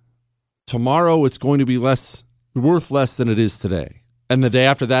dollar, tomorrow it's going to be worth less than it is today. And the day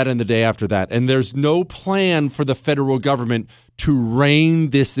after that and the day after that. And there's no plan for the federal government to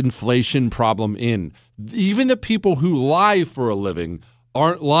rein this inflation problem in. Even the people who lie for a living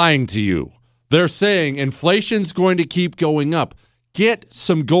aren't lying to you. They're saying inflation's going to keep going up. Get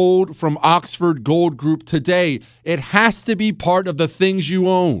some gold from Oxford Gold Group today. It has to be part of the things you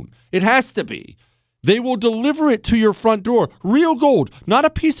own. It has to be. They will deliver it to your front door. Real gold, not a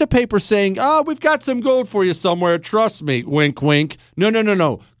piece of paper saying, we've got some gold for you somewhere. Trust me, wink, wink.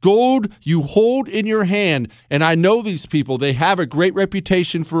 No. Gold you hold in your hand. And I know these people. They have a great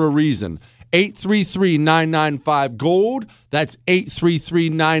reputation for a reason. 833-995-GOLD. That's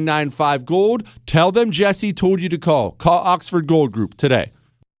 833-995-GOLD. Tell them Jesse told you to call. Call Oxford Gold Group today.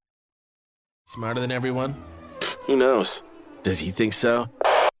 Smarter than everyone? Who knows? Does he think so?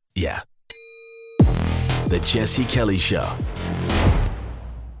 Yeah. The Jesse Kelly Show.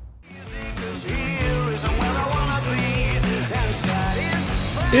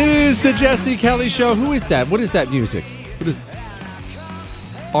 It is the Jesse Kelly Show. Who is that? What is that music? What is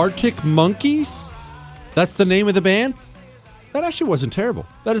Arctic Monkeys? That's the name of the band? That actually wasn't terrible.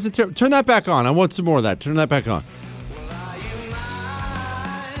 That isn't terrible. Turn that back on. I want some more of that. Turn that back on.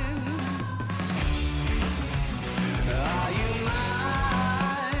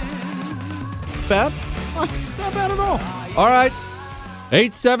 Bad? It's not bad at all. All right.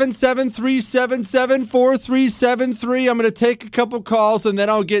 877-377-4373. I'm going to take a couple calls, and then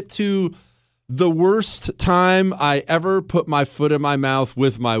I'll get to the worst time I ever put my foot in my mouth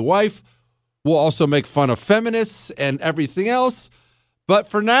with my wife. We'll also make fun of feminists and everything else. But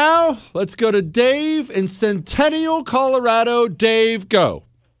for now, let's go to Dave in Centennial, Colorado. Dave, go.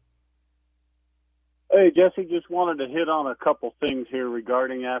 Hey, Jesse, just wanted to hit on a couple things here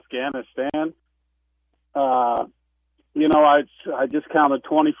regarding Afghanistan. I just counted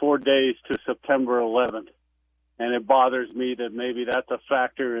 24 days to September 11th, and it bothers me that maybe that's a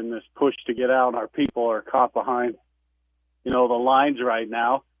factor in this push to get out. Our people are caught behind, the lines right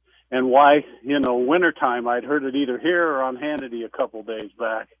now. And why, wintertime, I'd heard it either here or on Hannity a couple days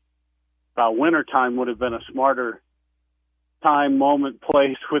back. Wintertime would have been a smarter time, moment,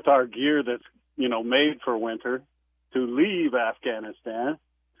 place with our gear that's, made for winter to leave Afghanistan,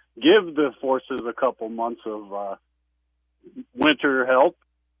 give the forces a couple months of winter help.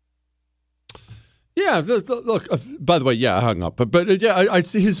 Yeah, look, by the way, I hung up. But I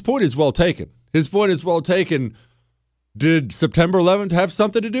see his point is well taken. Did September 11th have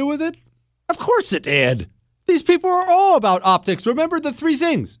something to do with it? Of course it did. These people are all about optics. Remember the three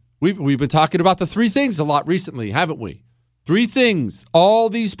things. We've been talking about the three things a lot recently, haven't we? Three things all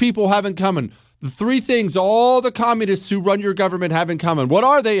these people have in common. The three things all the communists who run your government have in common. What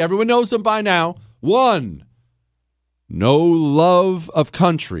are they? Everyone knows them by now. 1, no love of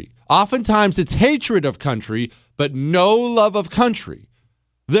country. Oftentimes it's hatred of country, but no love of country.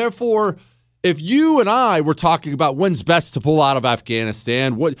 Therefore, if you and I were talking about when's best to pull out of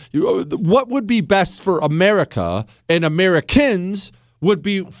Afghanistan, what would be best for America and Americans would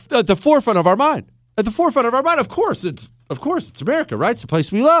be at the forefront of our mind. At the forefront of our mind, of course it's America, right? It's a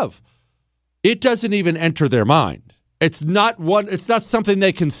place we love. It doesn't even enter their mind. It's not something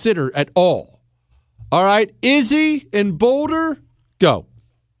they consider at all. All right, Izzy in Boulder, go.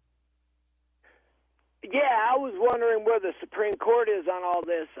 Yeah, I was wondering where the Supreme Court is on all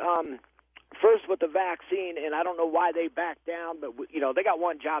this. First with the vaccine, and I don't know why they backed down, but they got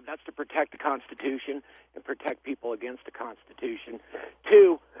one job, that's to protect the Constitution and protect people against the Constitution.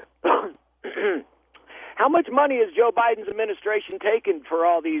 2, how much money has Joe Biden's administration taken for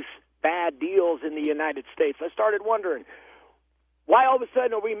all these bad deals in the United States? I started wondering, why all of a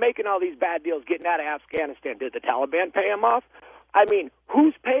sudden are we making all these bad deals getting out of Afghanistan? Did the Taliban pay them off? I mean,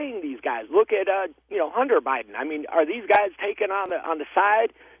 who's paying these guys? Look at Hunter Biden. I mean, are these guys taking on the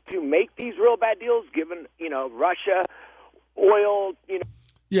side to make these real bad deals, given Russia, oil?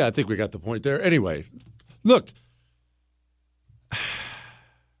 Yeah, I think we got the point there. Anyway, look,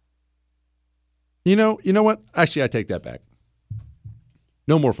 You know what? Actually, I take that back.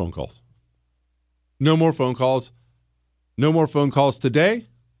 No more phone calls. No more phone calls. No more phone calls today.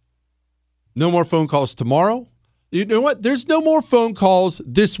 No more phone calls tomorrow. You know what? There's no more phone calls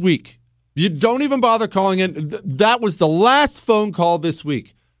this week. You don't even bother calling in. That was the last phone call this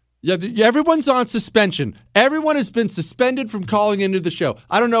week. Yeah, everyone's on suspension. Everyone has been suspended from calling into the show.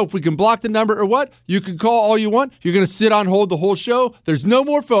 I don't know if we can block the number or what. You can call all you want. You're going to sit on hold the whole show. There's no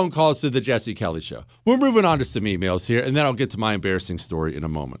more phone calls to the Jesse Kelly Show. We're moving on to some emails here, and then I'll get to my embarrassing story in a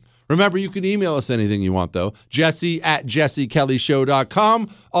moment. Remember, you can email us anything you want, though. Jesse@jessekellyshow.com.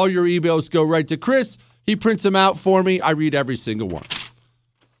 All your emails go right to Chris. He prints them out for me. I read every single one.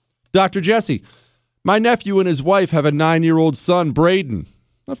 Dr. Jesse, my nephew and his wife have a 9-year-old son, Braden.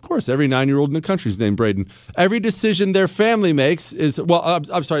 Of course, every 9-year-old in the country is named Braden. Every decision their family makes is, well,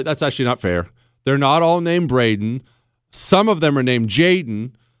 I'm sorry, that's actually not fair. They're not all named Braden. Some of them are named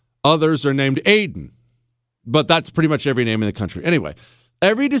Jaden. Others are named Aiden. But that's pretty much every name in the country. Anyway,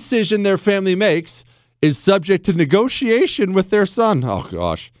 every decision their family makes is subject to negotiation with their son. Oh,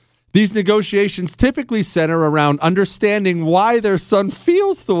 gosh. These negotiations typically center around understanding why their son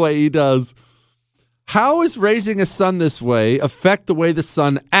feels the way he does. How is raising a son this way affect the way the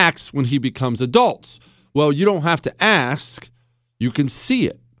son acts when he becomes adults? Well, you don't have to ask. You can see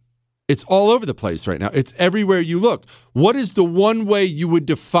it. It's all over the place right now. It's everywhere you look. What is the one way you would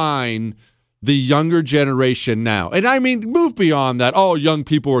define the younger generation now? And I mean, move beyond that. Oh, young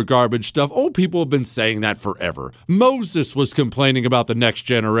people are garbage stuff. Old people have been saying that forever. Moses was complaining about the next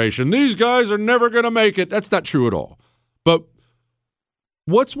generation. These guys are never going to make it. That's not true at all. But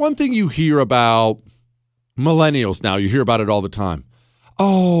what's one thing you hear about millennials now? You hear about it all the time.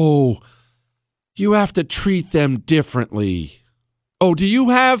 Oh, you have to treat them differently. Oh, do you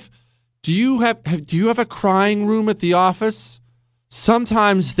have a crying room at the office?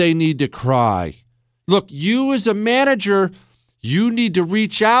 Sometimes they need to cry. Look, you as a manager, you need to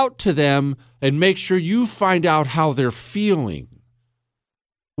reach out to them and make sure you find out how they're feeling.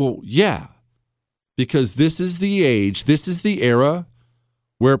 Well, yeah, because this is the age, this is the era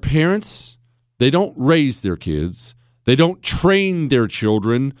where parents, they don't raise their kids. They don't train their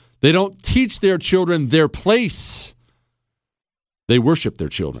children. They don't teach their children their place. They worship their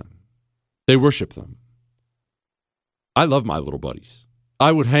children. They worship them. I love my little buddies.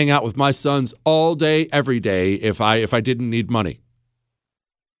 I would hang out with my sons all day, every day if I didn't need money.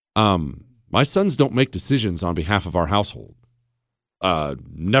 My sons don't make decisions on behalf of our household.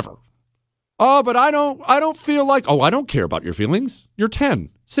 Never. Oh, but I don't feel like, I don't care about your feelings. You're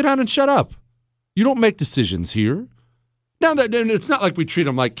 10. Sit down and shut up. You don't make decisions here. Now, it's not like we treat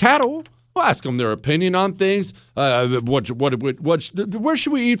them like cattle. We'll ask them their opinion on things. Where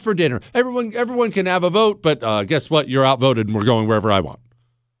should we eat for dinner? Everyone can have a vote, but guess what? You're outvoted and we're going wherever I want.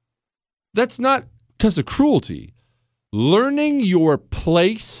 That's not because of cruelty. Learning your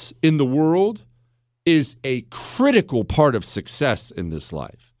place in the world is a critical part of success in this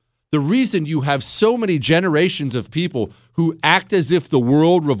life. The reason you have so many generations of people who act as if the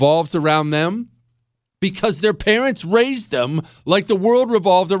world revolves around them, because their parents raised them like the world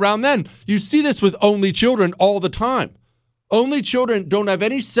revolved around them. You see this with only children all the time. Only children don't have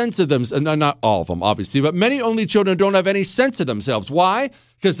any sense of them, and not all of them, obviously, but many only children don't have any sense of themselves. Why?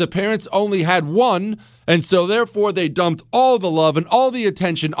 Because the parents only had one, and so therefore they dumped all the love and all the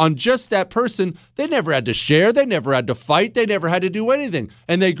attention on just that person. They never had to share. They never had to fight. They never had to do anything.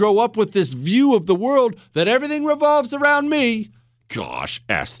 And they grow up with this view of the world that everything revolves around me. Gosh,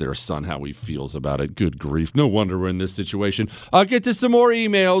 ask their son how he feels about it. Good grief. No wonder we're in this situation. I'll get to some more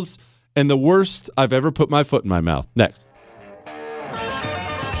emails and the worst I've ever put my foot in my mouth. Next.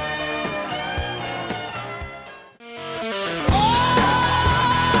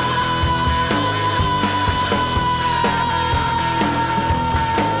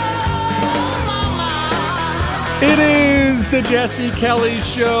 It is the Jesse Kelly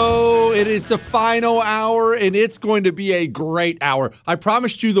Show. It is the final hour, and it's going to be a great hour. I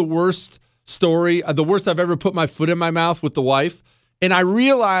promised you the worst story, the worst I've ever put my foot in my mouth with the wife, and I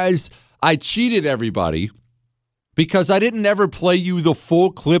realized I cheated everybody because I didn't ever play you the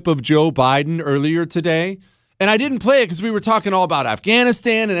full clip of Joe Biden earlier today, and I didn't play it because we were talking all about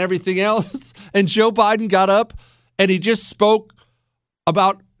Afghanistan and everything else, and Joe Biden got up, and he just spoke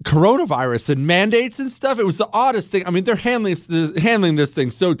about coronavirus and mandates and stuff. It was the oddest thing. I mean, they're handling this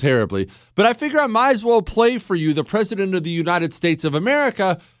thing so terribly. But I figure I might as well play for you the President of the United States of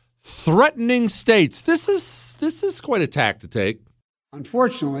America threatening states. This is quite a tack to take.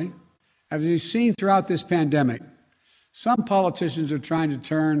 Unfortunately, as we've seen throughout this pandemic, some politicians are trying to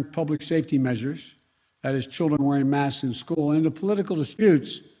turn public safety measures, that is children wearing masks in school, into political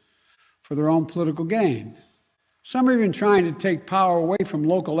disputes for their own political gain. Some are even trying to take power away from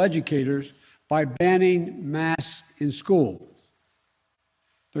local educators by banning masks in schools.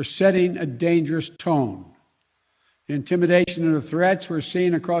 They're setting a dangerous tone. The intimidation and the threats we're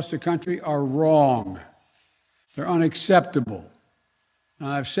seeing across the country are wrong. They're unacceptable. And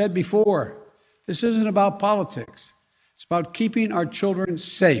I've said before, this isn't about politics. It's about keeping our children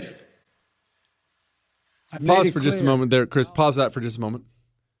safe. Pause for just a moment there, Chris. Pause that for just a moment.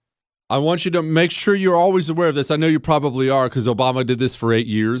 I want you to make sure you're always aware of this. I know you probably are because Obama did this for 8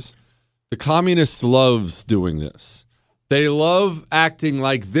 years. The communists loves doing this. They love acting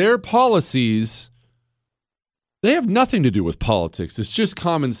like their policies, they have nothing to do with politics. It's just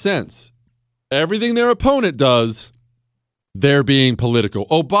common sense. Everything their opponent does, they're being political.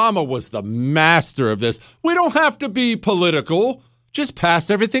 Obama was the master of this. We don't have to be political. Just pass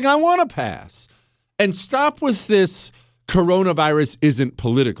everything I want to pass. And stop with this coronavirus isn't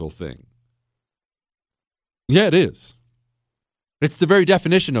political thing. Yeah, it is. It's the very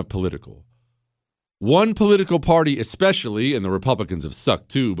definition of political. One political party especially, and the Republicans have sucked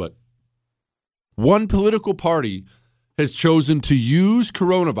too, but one political party has chosen to use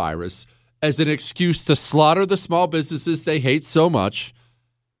coronavirus as an excuse to slaughter the small businesses they hate so much,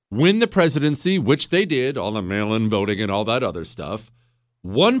 win the presidency, which they did, all the mail-in voting and all that other stuff.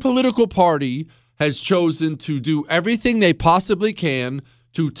 One political party has chosen to do everything they possibly can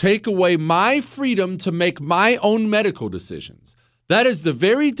to take away my freedom to make my own medical decisions. That is the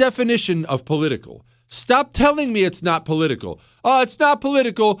very definition of political. Stop telling me it's not political. Oh, it's not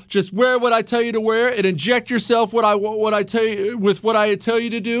political. Just wear what I tell you to wear and inject yourself what I tell you with what I tell you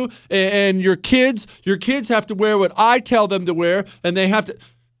to do. And your kids have to wear what I tell them to wear, and they have to.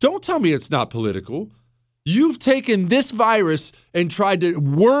 Don't tell me it's not political. You've taken this virus and tried to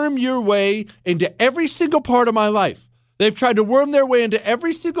worm your way into every single part of my life. They've tried to worm their way into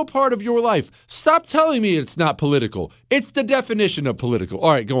every single part of your life. Stop telling me it's not political. It's the definition of political.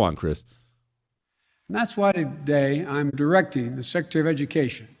 All right, go on, Chris. And that's why today I'm directing the Secretary of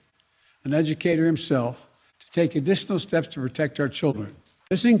Education, an educator himself, to take additional steps to protect our children.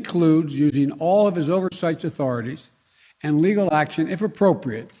 This includes using all of his oversight authorities and legal action, if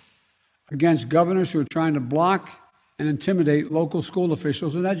appropriate, against governors who are trying to block and intimidate local school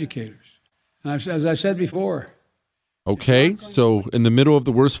officials and educators. And as I said before. Okay, so in the middle of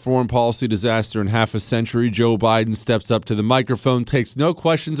the worst foreign policy disaster in half a century, Joe Biden steps up to the microphone, takes no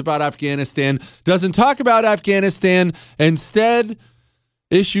questions about Afghanistan, doesn't talk about Afghanistan, instead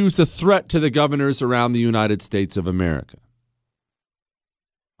issues a threat to the governors around the United States of America.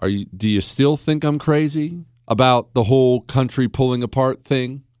 Do you still think I'm crazy about the whole country pulling apart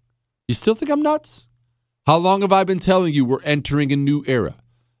thing? You still think I'm nuts? How long have I been telling you we're entering a new era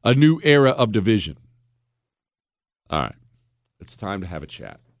of division? All right, it's time to have a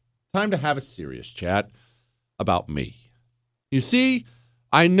chat. Time to have a serious chat about me. You see,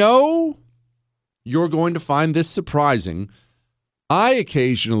 I know you're going to find this surprising. I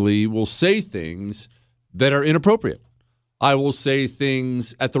occasionally will say things that are inappropriate. I will say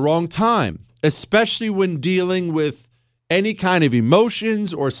things at the wrong time, especially when dealing with any kind of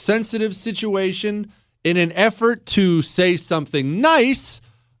emotions or sensitive situation. In an effort to say something nice,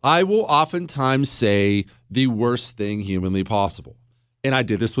 I will oftentimes say the worst thing humanly possible. And I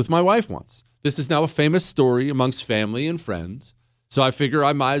did this with my wife once. This is now a famous story amongst family and friends. So I figure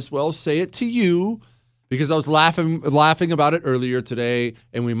I might as well say it to you because I was laughing about it earlier today,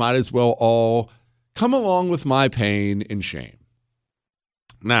 and we might as well all come along with my pain and shame.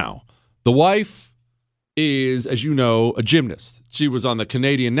 Now, the wife is, as you know, a gymnast. She was on the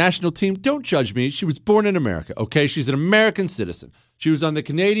Canadian national team. Don't judge me. She was born in America, okay? She's an American citizen. She was on the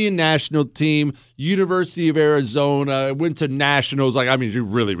Canadian national team, University of Arizona, went to nationals. She's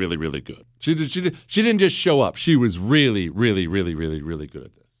really, really, really good. She didn't just show up. She was really, really, really, really, really good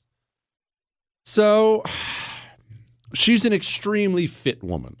at this. So she's an extremely fit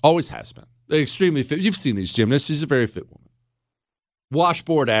woman. Always has been. Extremely fit. You've seen these gymnasts. She's a very fit woman.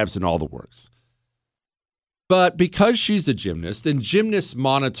 Washboard abs and all the works. But because she's a gymnast, and gymnasts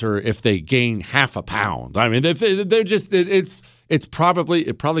monitor if they gain half a pound. I mean, they're just, it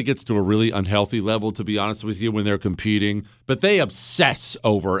probably gets to a really unhealthy level, to be honest with you, when they're competing. But they obsess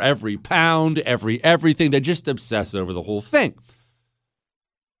over every pound, everything. They just obsess over the whole thing.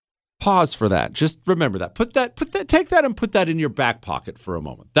 Pause for that. Just remember that. Take that and put that in your back pocket for a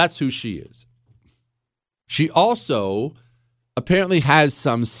moment. That's who she is. She also apparently has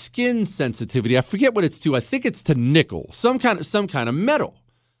some skin sensitivity. I forget what it's to. I think it's to nickel, some kind of metal.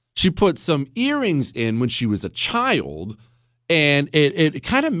 She put some earrings in when she was a child, and it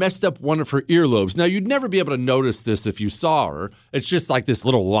kind of messed up one of her earlobes. Now, you'd never be able to notice this if you saw her. It's just like this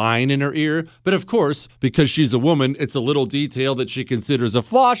little line in her ear. But of course, because she's a woman, it's a little detail that she considers a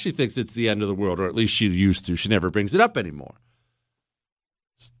flaw. She thinks it's the end of the world, or at least she used to. She never brings it up anymore.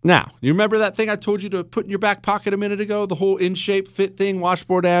 Now, you remember that thing I told you to put in your back pocket a minute ago? The whole in-shape fit thing,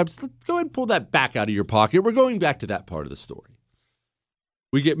 washboard abs? Let's go ahead and pull that back out of your pocket. We're going back to that part of the story.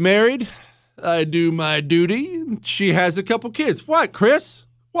 We get married. I do my duty. She has a couple kids. What, Chris?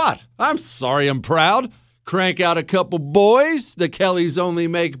 What? I'm sorry, I'm proud. Crank out a couple boys. The Kellys only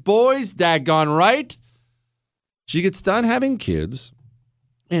make boys. Daggone right. She gets done having kids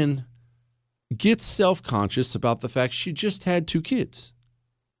and gets self-conscious about the fact she just had 2 kids.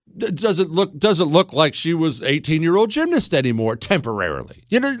 Doesn't look like she was 18-year-old gymnast anymore temporarily.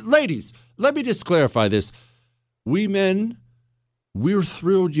 You know, ladies, let me just clarify this. We men, we're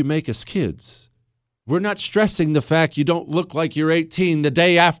thrilled you make us kids. We're not stressing the fact you don't look like you're 18 the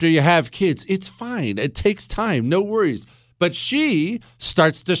day after you have kids. It's fine. It takes time. No worries. But she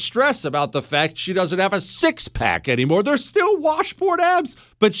starts to stress about the fact she doesn't have a 6-pack anymore. There's still washboard abs,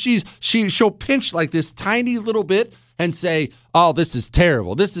 but she'll pinch like this tiny little bit and say, "Oh, this is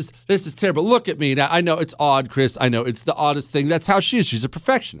terrible. This is terrible. Look at me." Now, I know it's odd, Chris. I know it's the oddest thing. That's how she is. She's a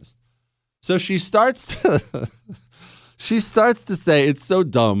perfectionist. So she starts to say, it's so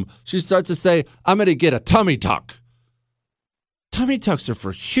dumb. She starts to say, "I'm going to get a tummy tuck." Tummy tucks are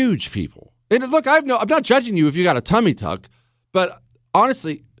for huge people. And look, I'm not judging you if you got a tummy tuck, but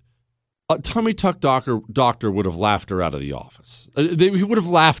honestly, a tummy tuck doctor would have laughed her out of the office. He would have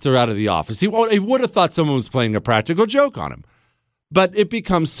laughed her out of the office. He would have thought someone was playing a practical joke on him. But it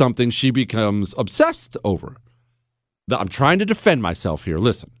becomes something she becomes obsessed over. I'm trying to defend myself here.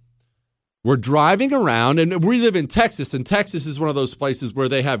 Listen, we're driving around, and we live in Texas, and Texas is one of those places where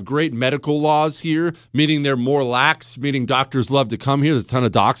they have great medical laws here, meaning they're more lax, meaning doctors love to come here. There's a ton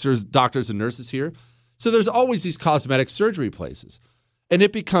of doctors and nurses here. So there's always these cosmetic surgery places. And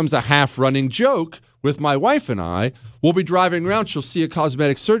it becomes a half-running joke with my wife and I. We'll be driving around. She'll see a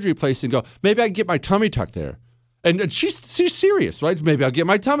cosmetic surgery place and go, "Maybe I can get my tummy tuck there." And she's serious, right? "Maybe I'll get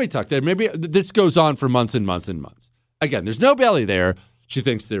my tummy tuck there." Maybe this goes on for months and months and months. Again, there's no belly there. She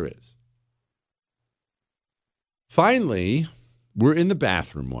thinks there is. Finally, we're in the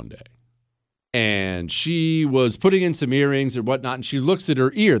bathroom one day. And she was putting in some earrings or whatnot. And she looks at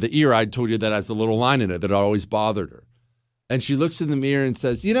her ear. The ear I told you that has a little line in it that always bothered her. And she looks in the mirror and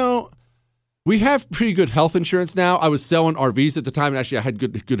says, "You know, we have pretty good health insurance now." I was selling RVs at the time, and actually I had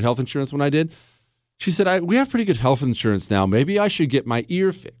good health insurance when I did. She said, "We have pretty good health insurance now. Maybe I should get my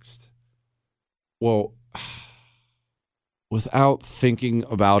ear fixed." Well, without thinking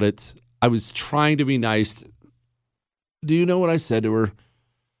about it, I was trying to be nice. Do you know what I said to her?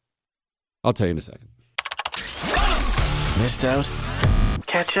 I'll tell you in a second. Missed out?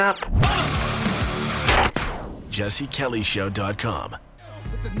 Catch up. JesseKellyShow.com.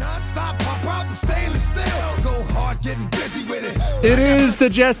 It is the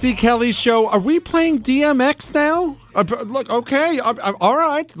Jesse Kelly Show. Are we playing DMX now? Look, okay, all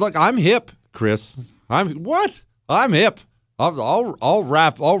right. Look, I'm hip, Chris. I'm hip. I'll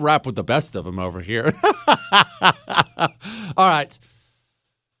rap with the best of them over here. All right.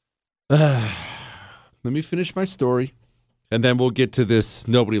 Let me finish my story, and then we'll get to this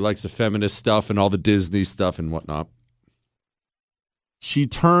nobody likes the feminist stuff and all the Disney stuff and whatnot. She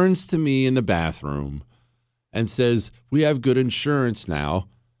turns to me in the bathroom and says, "We have good insurance now.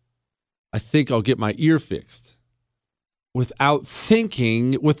 I think I'll get my ear fixed." Without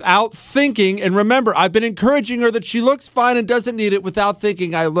thinking, and remember, I've been encouraging her that she looks fine and doesn't need it. Without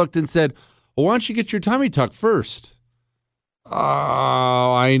thinking, I looked and said, "Well, why don't you get your tummy tuck first?"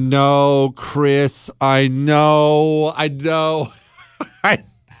 Oh, I know, Chris. I know.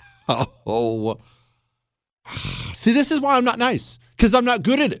 See, this is why I'm not nice, because I'm not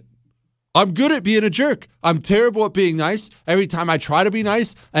good at it. I'm good at being a jerk. I'm terrible at being nice. Every time I try to be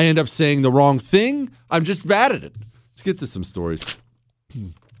nice, I end up saying the wrong thing. I'm just bad at it. Let's get to some stories.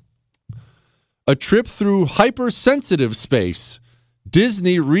 A trip through hypersensitive space.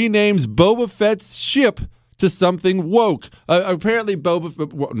 Disney renames Boba Fett's ship to something woke. Boba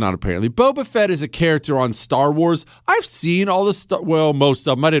Fett is a character on Star Wars. I've seen all the most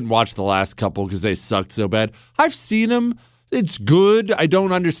of them. I didn't watch the last couple because they sucked so bad. I've seen them. It's good. I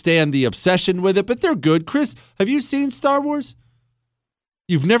don't understand the obsession with it, but they're good. Chris, have you seen Star Wars?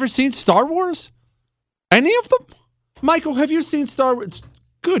 You've never seen Star Wars? Any of them? Michael, have you seen Star Wars?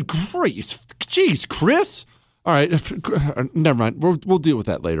 Good grief. Jeez, Chris. All right. Never mind. We'll deal with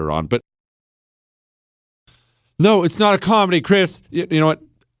that later on. But no, it's not a comedy, Chris. You know what?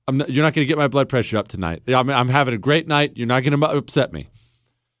 You're not going to get my blood pressure up tonight. I'm having a great night. You're not going to upset me.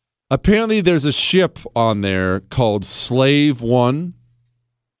 Apparently, there's a ship on there called Slave One.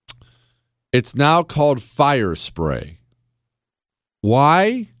 It's now called Fire Spray.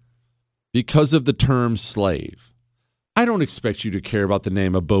 Why? Because of the term slave. I don't expect you to care about the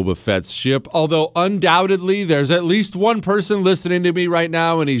name of Boba Fett's ship, although undoubtedly there's at least one person listening to me right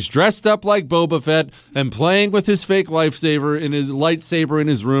now, and he's dressed up like Boba Fett and playing with his fake lightsaber in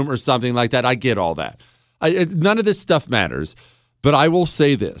his room or something like that. I get all that. None of this stuff matters, but I will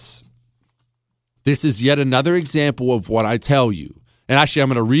say this. This is yet another example of what I tell you. And actually, I'm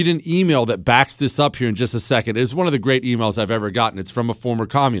going to read an email that backs this up here in just a second. It's one of the great emails I've ever gotten. It's from a former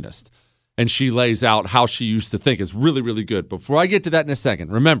communist. And she lays out how she used to think. It's really, really good. Before I get to that in a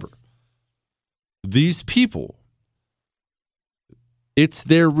second, remember, these people, it's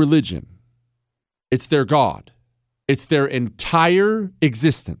their religion. It's their God. It's their entire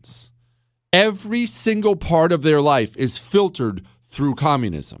existence. Every single part of their life is filtered through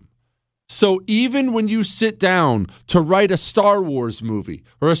communism. So even when you sit down to write a Star Wars movie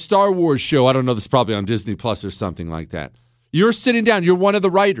or a Star Wars show, I don't know, this is probably on Disney Plus or something like that, you're sitting down, you're one of the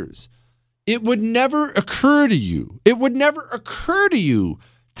writers. It would never occur to you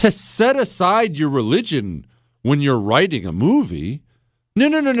to set aside your religion when you're writing a movie.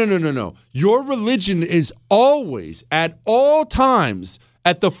 No. Your religion is always, at all times,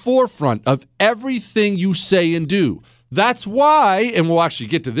 at the forefront of everything you say and do. That's why, and we'll actually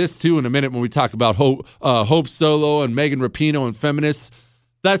get to this too in a minute when we talk about Hope Solo and Megan Rapinoe and feminists.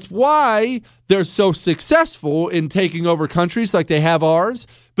 That's why they're so successful in taking over countries like they have ours,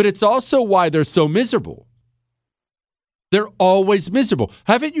 but it's also why they're so miserable. They're always miserable.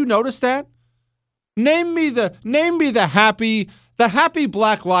 Haven't you noticed that? Name me the happy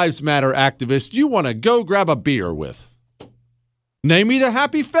Black Lives Matter activist you want to go grab a beer with. Name me the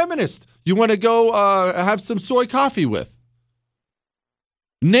happy feminist you want to go have some soy coffee with.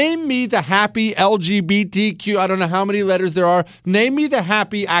 Name me the happy LGBTQ, I don't know how many letters there are. Name me the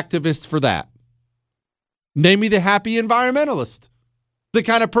happy activist for that. Name me the happy environmentalist. The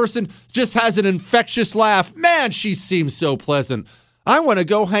kind of person just has an infectious laugh. Man, she seems so pleasant. I want to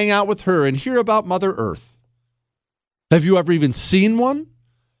go hang out with her and hear about Mother Earth. Have you ever even seen one?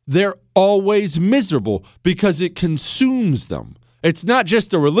 They're always miserable because it consumes them. It's not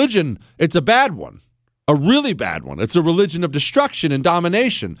just a religion, it's a bad one. A really bad one. It's a religion of destruction and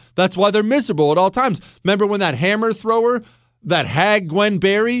domination. That's why they're miserable at all times. Remember when that hammer thrower, that hag Gwen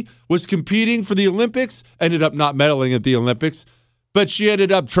Berry, was competing for the Olympics? Ended up not medaling at the Olympics. But she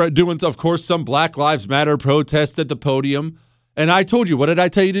ended up doing, of course, some Black Lives Matter protest at the podium. And I told you, what did I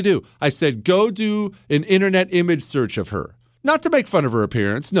tell you to do? I said, go do an internet image search of her. Not to make fun of her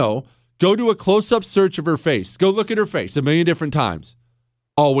appearance, no. Go do a close-up search of her face. Go look at her face a million different times.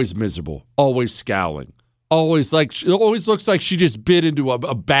 Always miserable. Always scowling. Always looks like she just bit into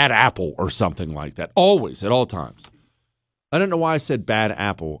a bad apple or something like that. Always, at all times. I don't know why I said bad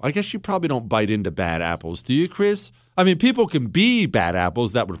apple. I guess you probably don't bite into bad apples, do you, Chris? I mean, people can be bad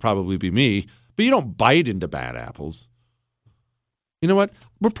apples. That would probably be me. But you don't bite into bad apples. You know what?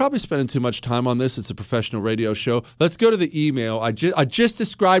 We're probably spending too much time on this. It's a professional radio show. Let's go to the email. I just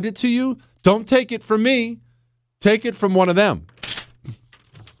described it to you. Don't take it from me. Take it from one of them.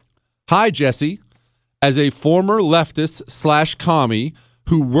 Hi, Jesse. As a former leftist/commie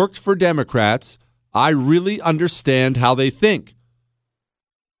who worked for Democrats, I really understand how they think.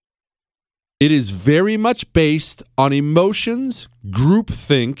 It is very much based on emotions,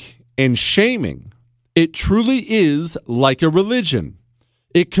 groupthink, and shaming. It truly is like a religion.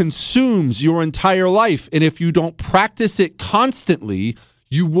 It consumes your entire life, and if you don't practice it constantly,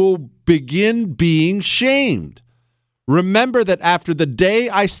 you will begin being shamed. Remember that after the day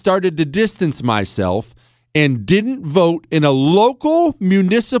I started to distance myself and didn't vote in a local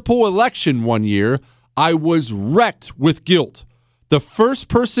municipal election one year, I was wrecked with guilt. The first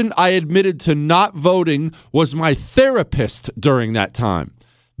person I admitted to not voting was my therapist during that time.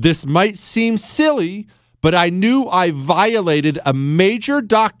 This might seem silly, but I knew I violated a major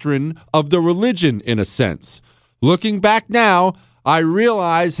doctrine of the religion in a sense. Looking back now, I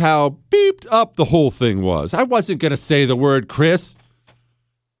realize how beeped up the whole thing was. I wasn't going to say the word, Chris.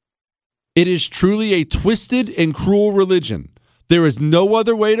 It is truly a twisted and cruel religion. There is no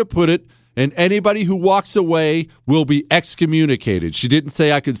other way to put it, and anybody who walks away will be excommunicated. She didn't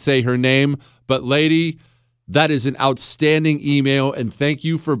say I could say her name, but lady, that is an outstanding email, and thank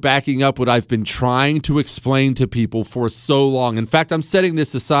you for backing up what I've been trying to explain to people for so long. In fact, I'm setting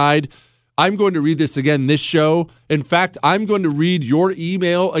this aside. I'm going to read this again this show. In fact, I'm going to read your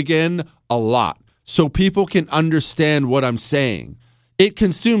email again a lot so people can understand what I'm saying. It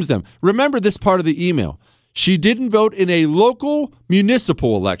consumes them. Remember this part of the email. She didn't vote in a local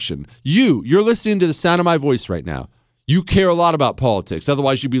municipal election. You're listening to the sound of my voice right now. You care a lot about politics.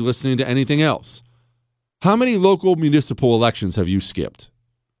 Otherwise, you'd be listening to anything else. How many local municipal elections have you skipped?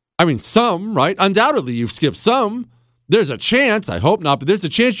 I mean, some, right? Undoubtedly, you've skipped some. There's a chance, I hope not, but there's a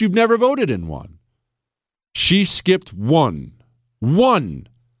chance you've never voted in one. She skipped one. One.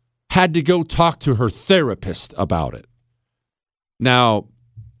 Had to go talk to her therapist about it. Now,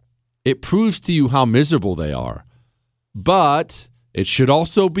 it proves to you how miserable they are, but it should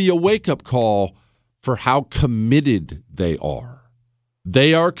also be a wake-up call for how committed they are.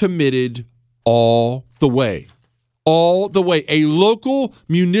 They are committed all the way. All the way. A local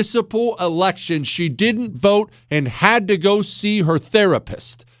municipal election, she didn't vote and had to go see her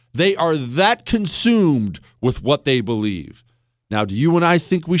therapist. They are that consumed with what they believe. Now, do you and I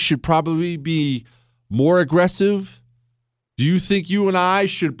think we should probably be more aggressive? Do you think you and I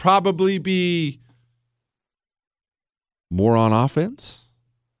should probably be more on offense?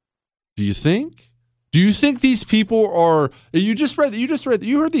 Do you think? Do you think these people are, you heard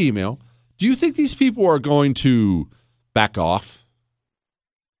the email. Do you think these people are going to back off?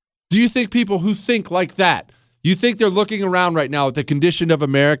 Do you think people who think like that, you think they're looking around right now at the condition of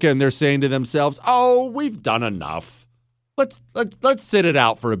America and they're saying to themselves, oh, we've done enough. Let's sit it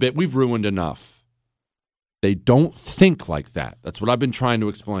out for a bit. We've ruined enough. They don't think like that. That's what I've been trying to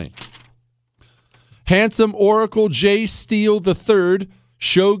explain. Handsome Oracle J. Steele III,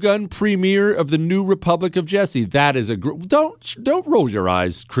 Shogun Premier of the New Republic of Jesse. That is don't roll your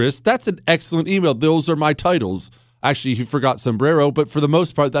eyes, Chris. That's an excellent email. Those are my titles. Actually, he forgot sombrero, but for the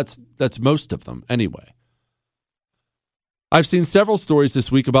most part, that's most of them anyway. I've seen several stories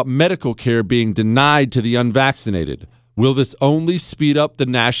this week about medical care being denied to the unvaccinated. Will this only speed up the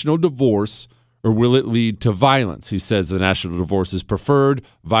national divorce, or will it lead to violence? He says the national divorce is preferred.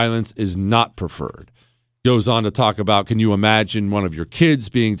 Violence is not preferred. Goes on to talk about, can you imagine one of your kids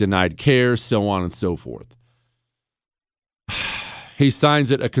being denied care, so on and so forth. He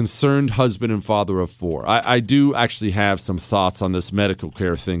signs it a concerned husband and father of four. I do actually have some thoughts on this medical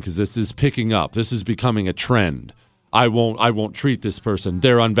care thing because this is picking up. This is becoming a trend. I won't treat this person.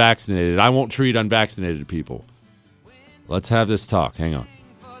 They're unvaccinated. I won't treat unvaccinated people. Let's have this talk. Hang on.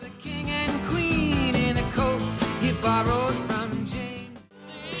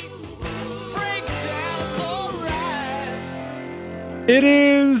 It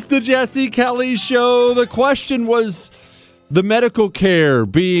is the Jesse Kelly Show. The question was the medical care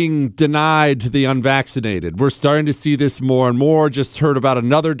being denied to the unvaccinated. We're starting to see this more and more. Just heard about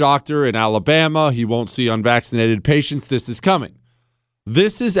another doctor in Alabama. He won't see unvaccinated patients. This is coming.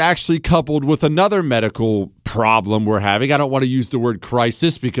 This is actually coupled with another medical problem we're having. I don't want to use the word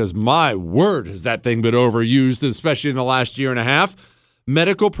crisis because my word has that thing been overused, especially in the last year and a half.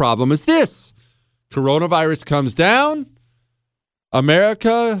 Medical problem is this. Coronavirus comes down.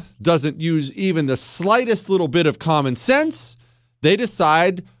 America doesn't use even the slightest little bit of common sense. They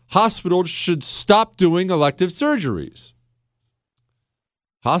decide hospitals should stop doing elective surgeries.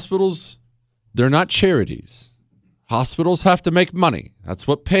 Hospitals, they're not charities. Hospitals have to make money. That's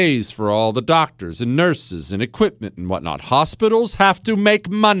what pays for all the doctors and nurses and equipment and whatnot. Hospitals have to make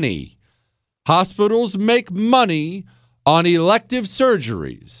money. Hospitals make money on elective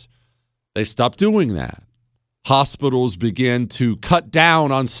surgeries. They stopped doing that. Hospitals began to cut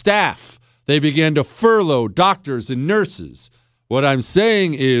down on staff. They began to furlough doctors and nurses. What I'm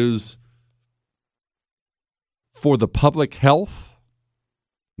saying is, for the public health,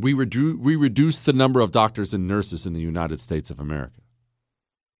 we reduced the number of doctors and nurses in the United States of America.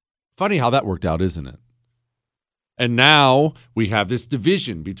 Funny how that worked out, isn't it? And now we have this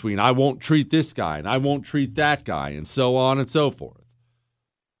division between I won't treat this guy and I won't treat that guy and so on and so forth.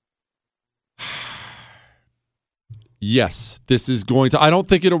 Yes, this is going to, I don't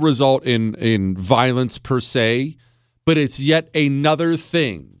think it'll result in violence per se, but it's yet another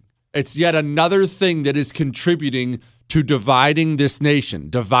thing. It's yet another thing that is contributing to dividing this nation,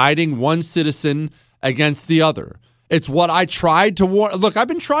 dividing one citizen against the other. It's what I tried to warn. Look, I've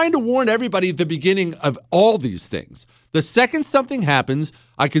been trying to warn everybody at the beginning of all these things. The second something happens,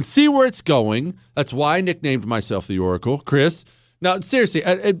 I can see where it's going. That's why I nicknamed myself the Oracle, Chris. Now, seriously,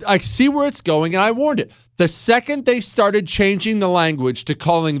 I see where it's going, and I warned it. The second they started changing the language to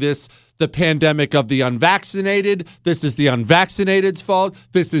calling this the pandemic of the unvaccinated, this is the unvaccinated's fault,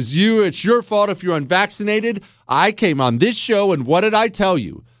 this is you, it's your fault if you're unvaccinated, I came on this show, and what did I tell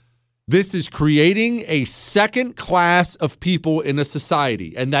you? This is creating a second class of people in a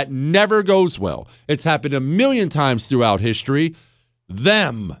society, and that never goes well. It's happened a million times throughout history.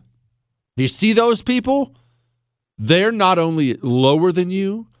 Them. You see those people? they're not only lower than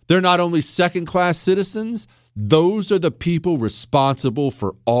you, they're not only second-class citizens, those are the people responsible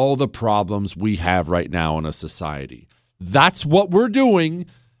for all the problems we have right now in a society. That's what we're doing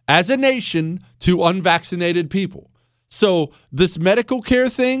as a nation to unvaccinated people. So this medical care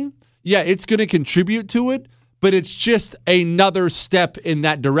thing, yeah, it's going to contribute to it, but it's just another step in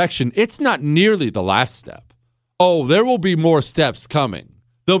that direction. It's not nearly the last step. Oh, there will be more steps coming.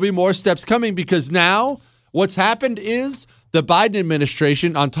 There'll be more steps coming because now what's happened is the Biden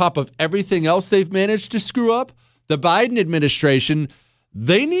administration, on top of everything else they've managed to screw up, the Biden administration,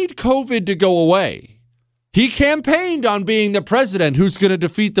 they need COVID to go away. He campaigned on being the president who's going to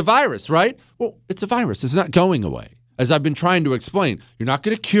defeat the virus, right? Well, it's a virus. It's not going away. As I've been trying to explain, you're not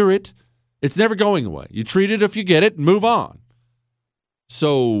going to cure it. It's never going away. You treat it if you get it and move on.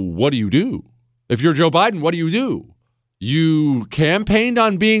 So what do you do? If you're Joe Biden, what do? You campaigned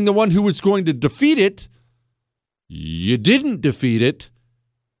on being the one who was going to defeat it. You didn't defeat it.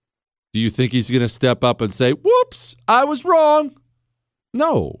 Do you think he's going to step up and say, whoops, I was wrong?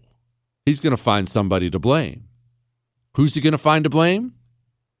 No. He's going to find somebody to blame. Who's he going to find to blame?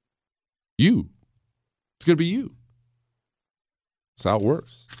 You. It's going to be you. That's how it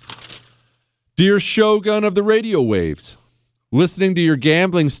works. Dear Shogun of the radio waves, listening to your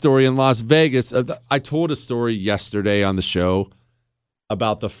gambling story in Las Vegas, I told a story yesterday on the show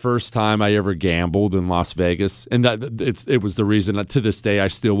about the first time I ever gambled in Las Vegas, and that it was the reason that to this day I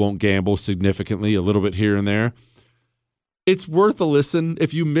still won't gamble significantly, a little bit here and there. It's worth a listen.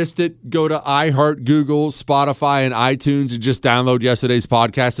 If you missed it, go to iHeart, Google, Spotify, and iTunes and just download yesterday's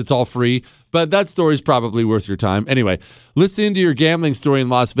podcast. It's all free, but that story is probably worth your time. Anyway, listening to your gambling story in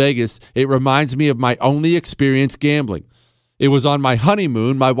Las Vegas, it reminds me of my only experience gambling. It was on my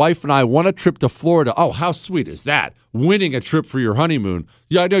honeymoon. My wife and I won a trip to Florida. Oh, how sweet is that? Winning a trip for your honeymoon.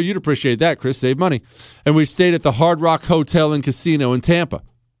 Yeah, I know you'd appreciate that, Chris. Save money. And we stayed at the Hard Rock Hotel and Casino in Tampa.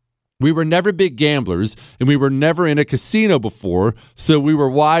 We were never big gamblers, and we were never in a casino before, so we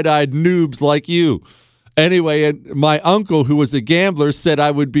were wide-eyed noobs like you. Anyway, and my uncle, who was a gambler, said I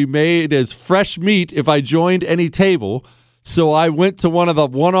would be made as fresh meat if I joined any table, so I went to one of the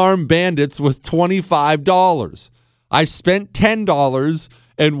one-armed bandits with $25. I spent $10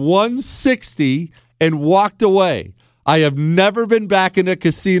 and won $60 and walked away. I have never been back in a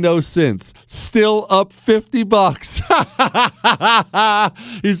casino since. Still up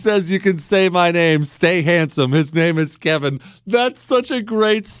 $50. He says you can say my name. Stay handsome. His name is Kevin. That's such a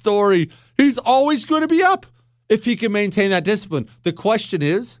great story. He's always going to be up if he can maintain that discipline. The question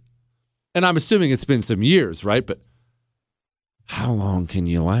is, and I'm assuming it's been some years, right? But how long can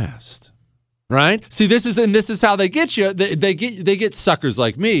you last? Right? See, this is how they get you. They get suckers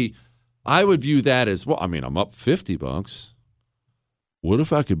like me. I would view that as, well, I mean, I'm up $50. What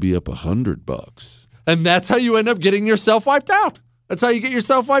if I could be up $100? And that's how you end up getting yourself wiped out. That's how you get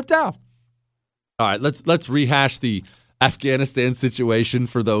yourself wiped out. All right, let's rehash the Afghanistan situation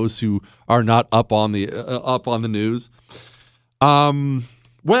for those who are not up on the news.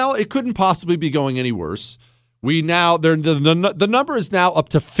 Well, it couldn't possibly be going any worse. The number is now up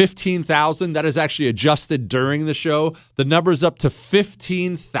to 15,000. That is actually adjusted during the show. The number is up to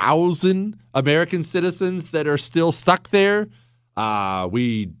 15,000 American citizens that are still stuck there.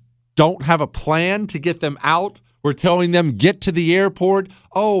 We don't have a plan to get them out. We're telling them, get to the airport.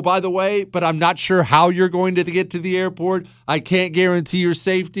 Oh, by the way, but I'm not sure how you're going to get to the airport. I can't guarantee your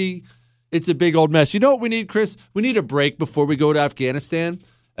safety. It's a big old mess. You know what we need, Chris? We need a break before we go to Afghanistan.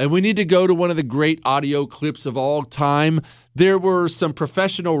 And we need to go to one of the great audio clips of all time. There were some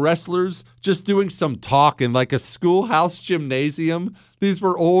professional wrestlers just doing some talk in like a schoolhouse gymnasium. These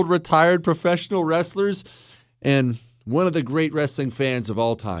were old retired professional wrestlers. And one of the great wrestling fans of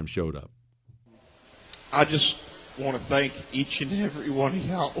all time showed up. I just want to thank each and every one of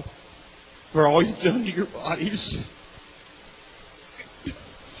y'all for all you've done to your bodies.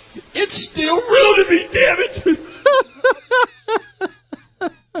 It's still real to me, damn it.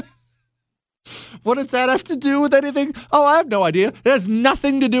 What does that have to do with anything? Oh, I have no idea. It has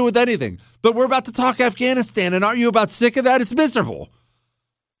nothing to do with anything. But we're about to talk Afghanistan, and aren't you about sick of that? It's miserable.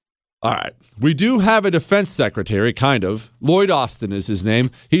 All right. We do have a defense secretary, kind of. Lloyd Austin is his name.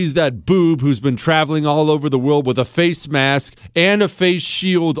 He's that boob who's been traveling all over the world with a face mask and a face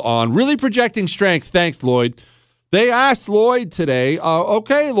shield on, really projecting strength. Thanks, Lloyd. They asked Lloyd today,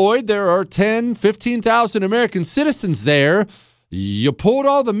 okay, Lloyd, there are 10, 15,000 American citizens there. You pulled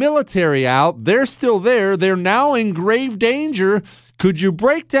all the military out. They're still there. They're now in grave danger. Could you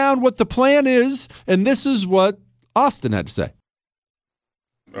break down what the plan is? And this is what Austin had to say.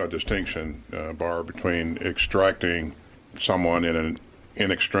 A distinction, Barb, between extracting someone in an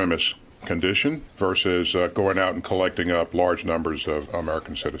in extremis condition versus going out and collecting up large numbers of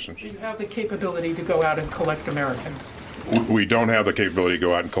American citizens. Do you have the capability to go out and collect Americans? We don't have the capability to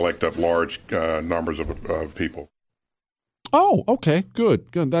go out and collect up large numbers of people. Oh, okay,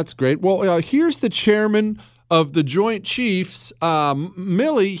 good. That's great. Well, here's the chairman of the Joint Chiefs,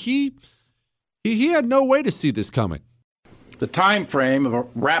 Milley. He had no way to see this coming. The time frame of a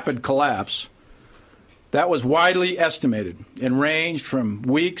rapid collapse that was widely estimated and ranged from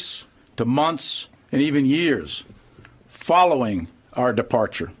weeks to months and even years following our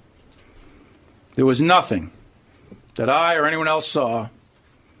departure. There was nothing that I or anyone else saw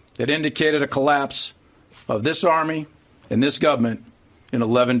that indicated a collapse of this Army and this government in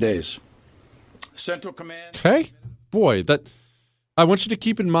 11 days. Central Command. Okay. Boy, I want you to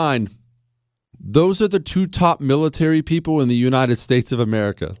keep in mind, those are the two top military people in the United States of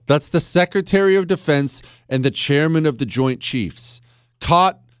America. That's the Secretary of Defense and the Chairman of the Joint Chiefs.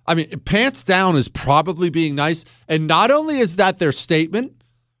 Pants down is probably being nice. And not only is that their statement,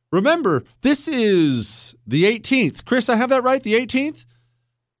 remember, this is the 18th. Chris, I have that right? The 18th?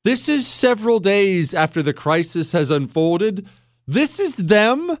 This is several days after the crisis has unfolded. This is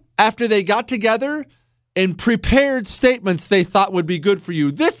them after they got together and prepared statements they thought would be good for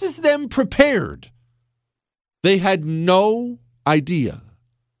you. This is them prepared. They had no idea.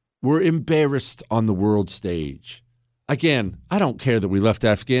 We're embarrassed on the world stage. Again, I don't care that we left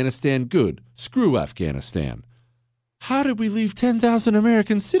Afghanistan. Good. Screw Afghanistan. How did we leave 10,000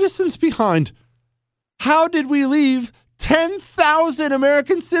 American citizens behind? How did we leave 10,000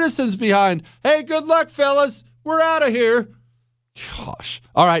 American citizens behind? Hey, good luck, fellas. We're out of here. Gosh.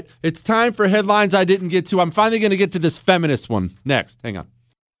 All right, it's time for headlines I didn't get to. I'm finally going to get to this feminist one next. Hang on.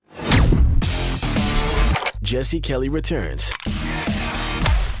 Jesse Kelly returns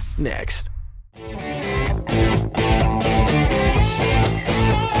next.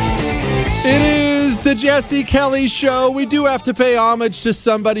 It is the Jesse Kelly Show. We do have to pay homage to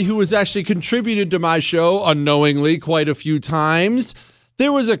somebody who has actually contributed to my show unknowingly quite a few times.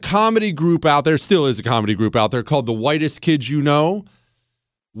 There was a comedy group out there, still is a comedy group out there, called The Whitest Kids You Know.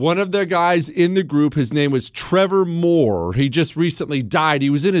 One of the guys in the group, his name was Trevor Moore. He just recently died. He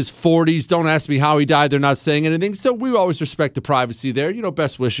was in his 40s. Don't ask me how he died. They're not saying anything. So we always respect the privacy there.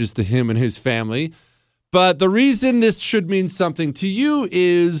 Best wishes to him and his family. But the reason this should mean something to you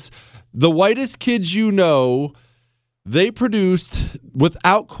is The Whitest Kids You Know, they produced,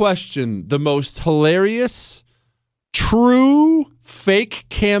 without question, the most hilarious, true, fake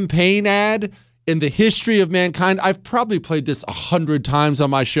campaign ad in the history of mankind. I've probably played this 100 times on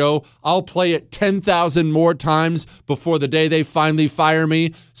my show. I'll play it 10,000 more times before the day they finally fire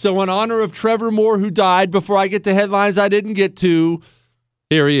me. So in honor of Trevor Moore, who died, before I get to headlines I didn't get to,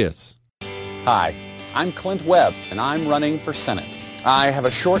 here he is. Hi, I'm Clint Webb, and I'm running for Senate. I have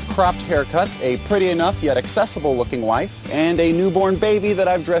a short cropped haircut, a pretty enough yet accessible looking wife, and a newborn baby that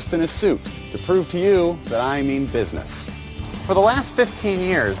I've dressed in a suit to prove to you that I mean business. For the last 15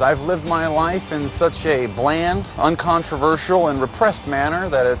 years, I've lived my life in such a bland, uncontroversial, and repressed manner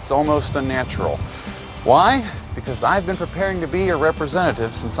that it's almost unnatural. Why? Because I've been preparing to be your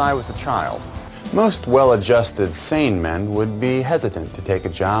representative since I was a child. Most well-adjusted, sane men would be hesitant to take a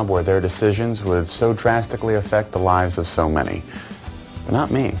job where their decisions would so drastically affect the lives of so many. But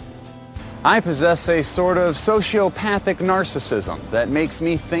not me. I possess a sort of sociopathic narcissism that makes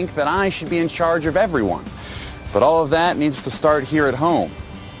me think that I should be in charge of everyone. But all of that needs to start here at home,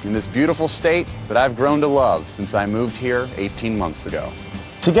 in this beautiful state that I've grown to love since I moved here 18 months ago.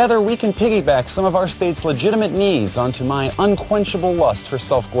 Together, we can piggyback some of our state's legitimate needs onto my unquenchable lust for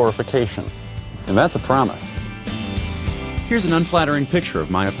self-glorification. And that's a promise. Here's an unflattering picture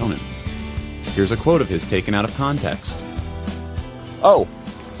of my opponent. Here's a quote of his taken out of context. Oh,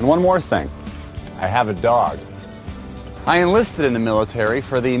 and one more thing. I have a dog. I enlisted in the military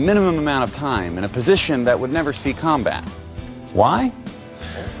for the minimum amount of time in a position that would never see combat. Why?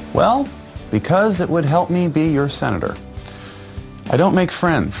 Well, because it would help me be your senator. I don't make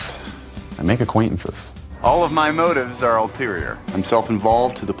friends. I make acquaintances. All of my motives are ulterior. I'm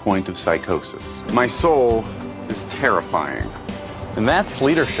self-involved to the point of psychosis. My soul is terrifying. And that's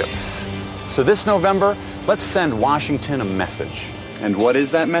leadership. So this November, let's send Washington a message. And what is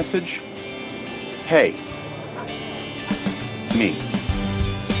that message? Hey, me.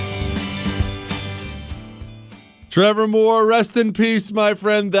 Trevor Moore, rest in peace, my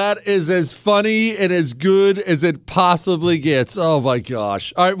friend. That is as funny and as good as it possibly gets. Oh, my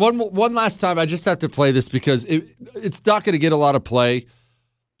gosh. All right, one last time. I just have to play this because it's not going to get a lot of play,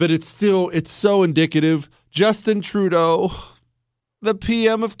 but it's so indicative. Justin Trudeau, the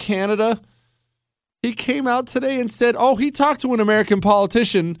PM of Canada, he came out today and said, he talked to an American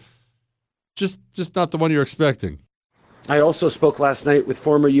politician Just not the one you're expecting. I also spoke last night with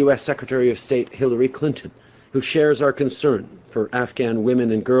former U.S. Secretary of State Hillary Clinton, who shares our concern for Afghan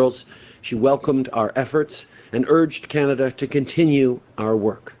women and girls. She welcomed our efforts and urged Canada to continue our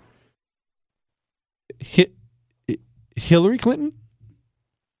work. Hillary Clinton?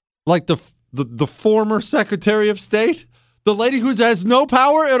 Like the former Secretary of State? The lady who has no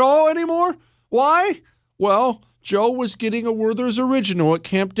power at all anymore? Why? Well, Joe was getting a Werther's Original at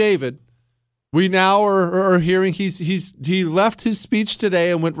Camp David. We now are hearing he left his speech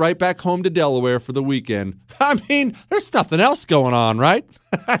today and went right back home to Delaware for the weekend. I mean, there's nothing else going on, right?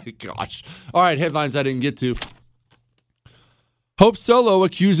 Gosh. All right, headlines I didn't get to. Hope Solo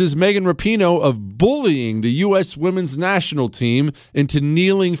accuses Megan Rapinoe of bullying the U.S. women's national team into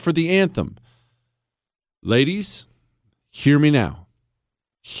kneeling for the anthem. Ladies, hear me now.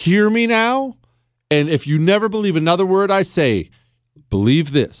 Hear me now. And if you never believe another word I say,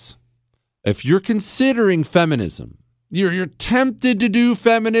 believe this. If you're considering feminism, you're tempted to do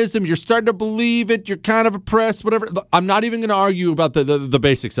feminism, you're starting to believe it, you're kind of oppressed, whatever. I'm not even going to argue about the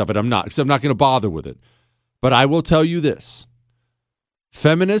basics of it. I'm not, because I'm not going to bother with it. But I will tell you this.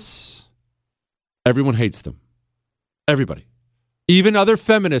 Feminists, everyone hates them. Everybody. Even other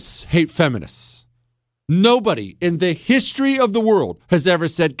feminists hate feminists. Nobody in the history of the world has ever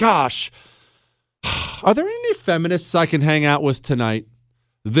said, gosh, are there any feminists I can hang out with tonight?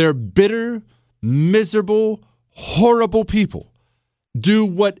 They're bitter, miserable, horrible people. Do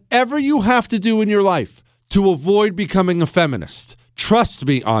whatever you have to do in your life to avoid becoming a feminist. Trust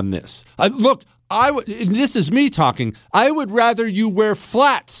me on this. This is me talking. I would rather you wear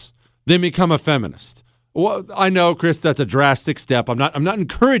flats than become a feminist. Well, I know, Chris, that's a drastic step. I'm not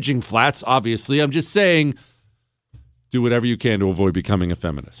encouraging flats, obviously. I'm just saying do whatever you can to avoid becoming a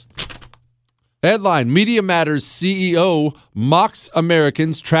feminist. Headline, Media Matters CEO mocks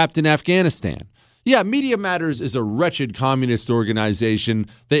Americans trapped in Afghanistan. Yeah, Media Matters is a wretched communist organization.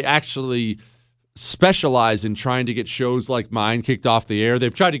 They actually specialize in trying to get shows like mine kicked off the air.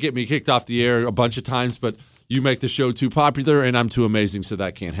 They've tried to get me kicked off the air a bunch of times, but you make the show too popular and I'm too amazing, so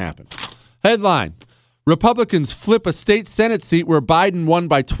that can't happen. Headline, Republicans flip a state Senate seat where Biden won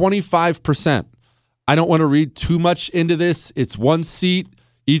by 25%. I don't want to read too much into this. It's one seat.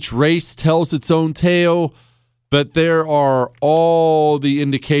 Each race tells its own tale, but there are all the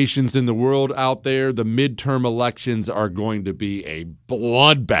indications in the world out there. The midterm elections are going to be a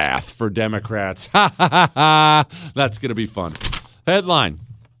bloodbath for Democrats. Ha, ha, ha, ha. That's going to be fun. Headline,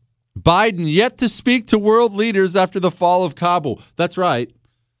 Biden yet to speak to world leaders after the fall of Kabul. That's right.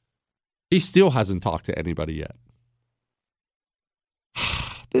 He still hasn't talked to anybody yet.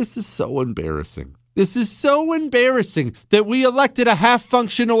 This is so embarrassing. This is so embarrassing that we elected a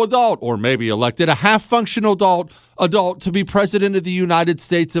half-functional adult, or maybe elected a half-functional adult to be president of the United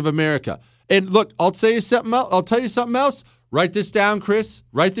States of America. And look, I'll tell you something else. Write this down, Chris.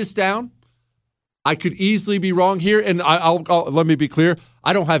 Write this down. I could easily be wrong here, and I'll let me be clear.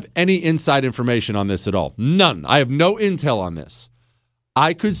 I don't have any inside information on this at all. None. I have no intel on this.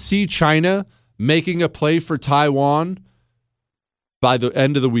 I could see China making a play for Taiwan by the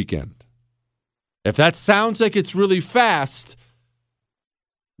end of the weekend. If that sounds like it's really fast,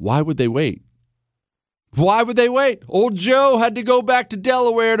 why would they wait? Why would they wait? Old Joe had to go back to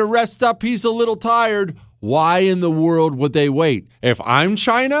Delaware to rest up. He's a little tired. Why in the world would they wait? If I'm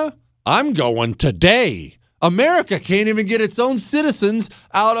China, I'm going today. America can't even get its own citizens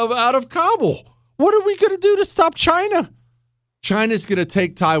out of Kabul. What are we going to do to stop China? China's going to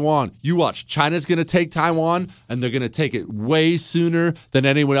take Taiwan. You watch. China's going to take Taiwan, and they're going to take it way sooner than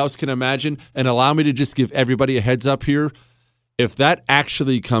anyone else can imagine. And allow me to just give everybody a heads up here. If that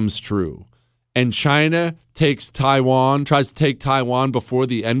actually comes true, and China tries to take Taiwan before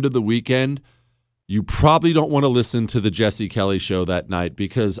the end of the weekend, you probably don't want to listen to the Jesse Kelly show that night,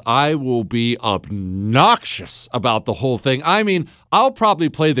 because I will be obnoxious about the whole thing. I mean, I'll probably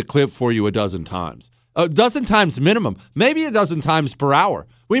play the clip for you a dozen times. A dozen times minimum, maybe a dozen times per hour.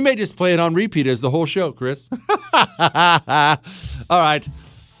 We may just play it on repeat as the whole show, Chris. All right.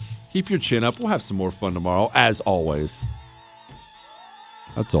 Keep your chin up. We'll have some more fun tomorrow, as always.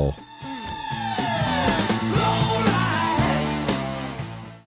 That's all.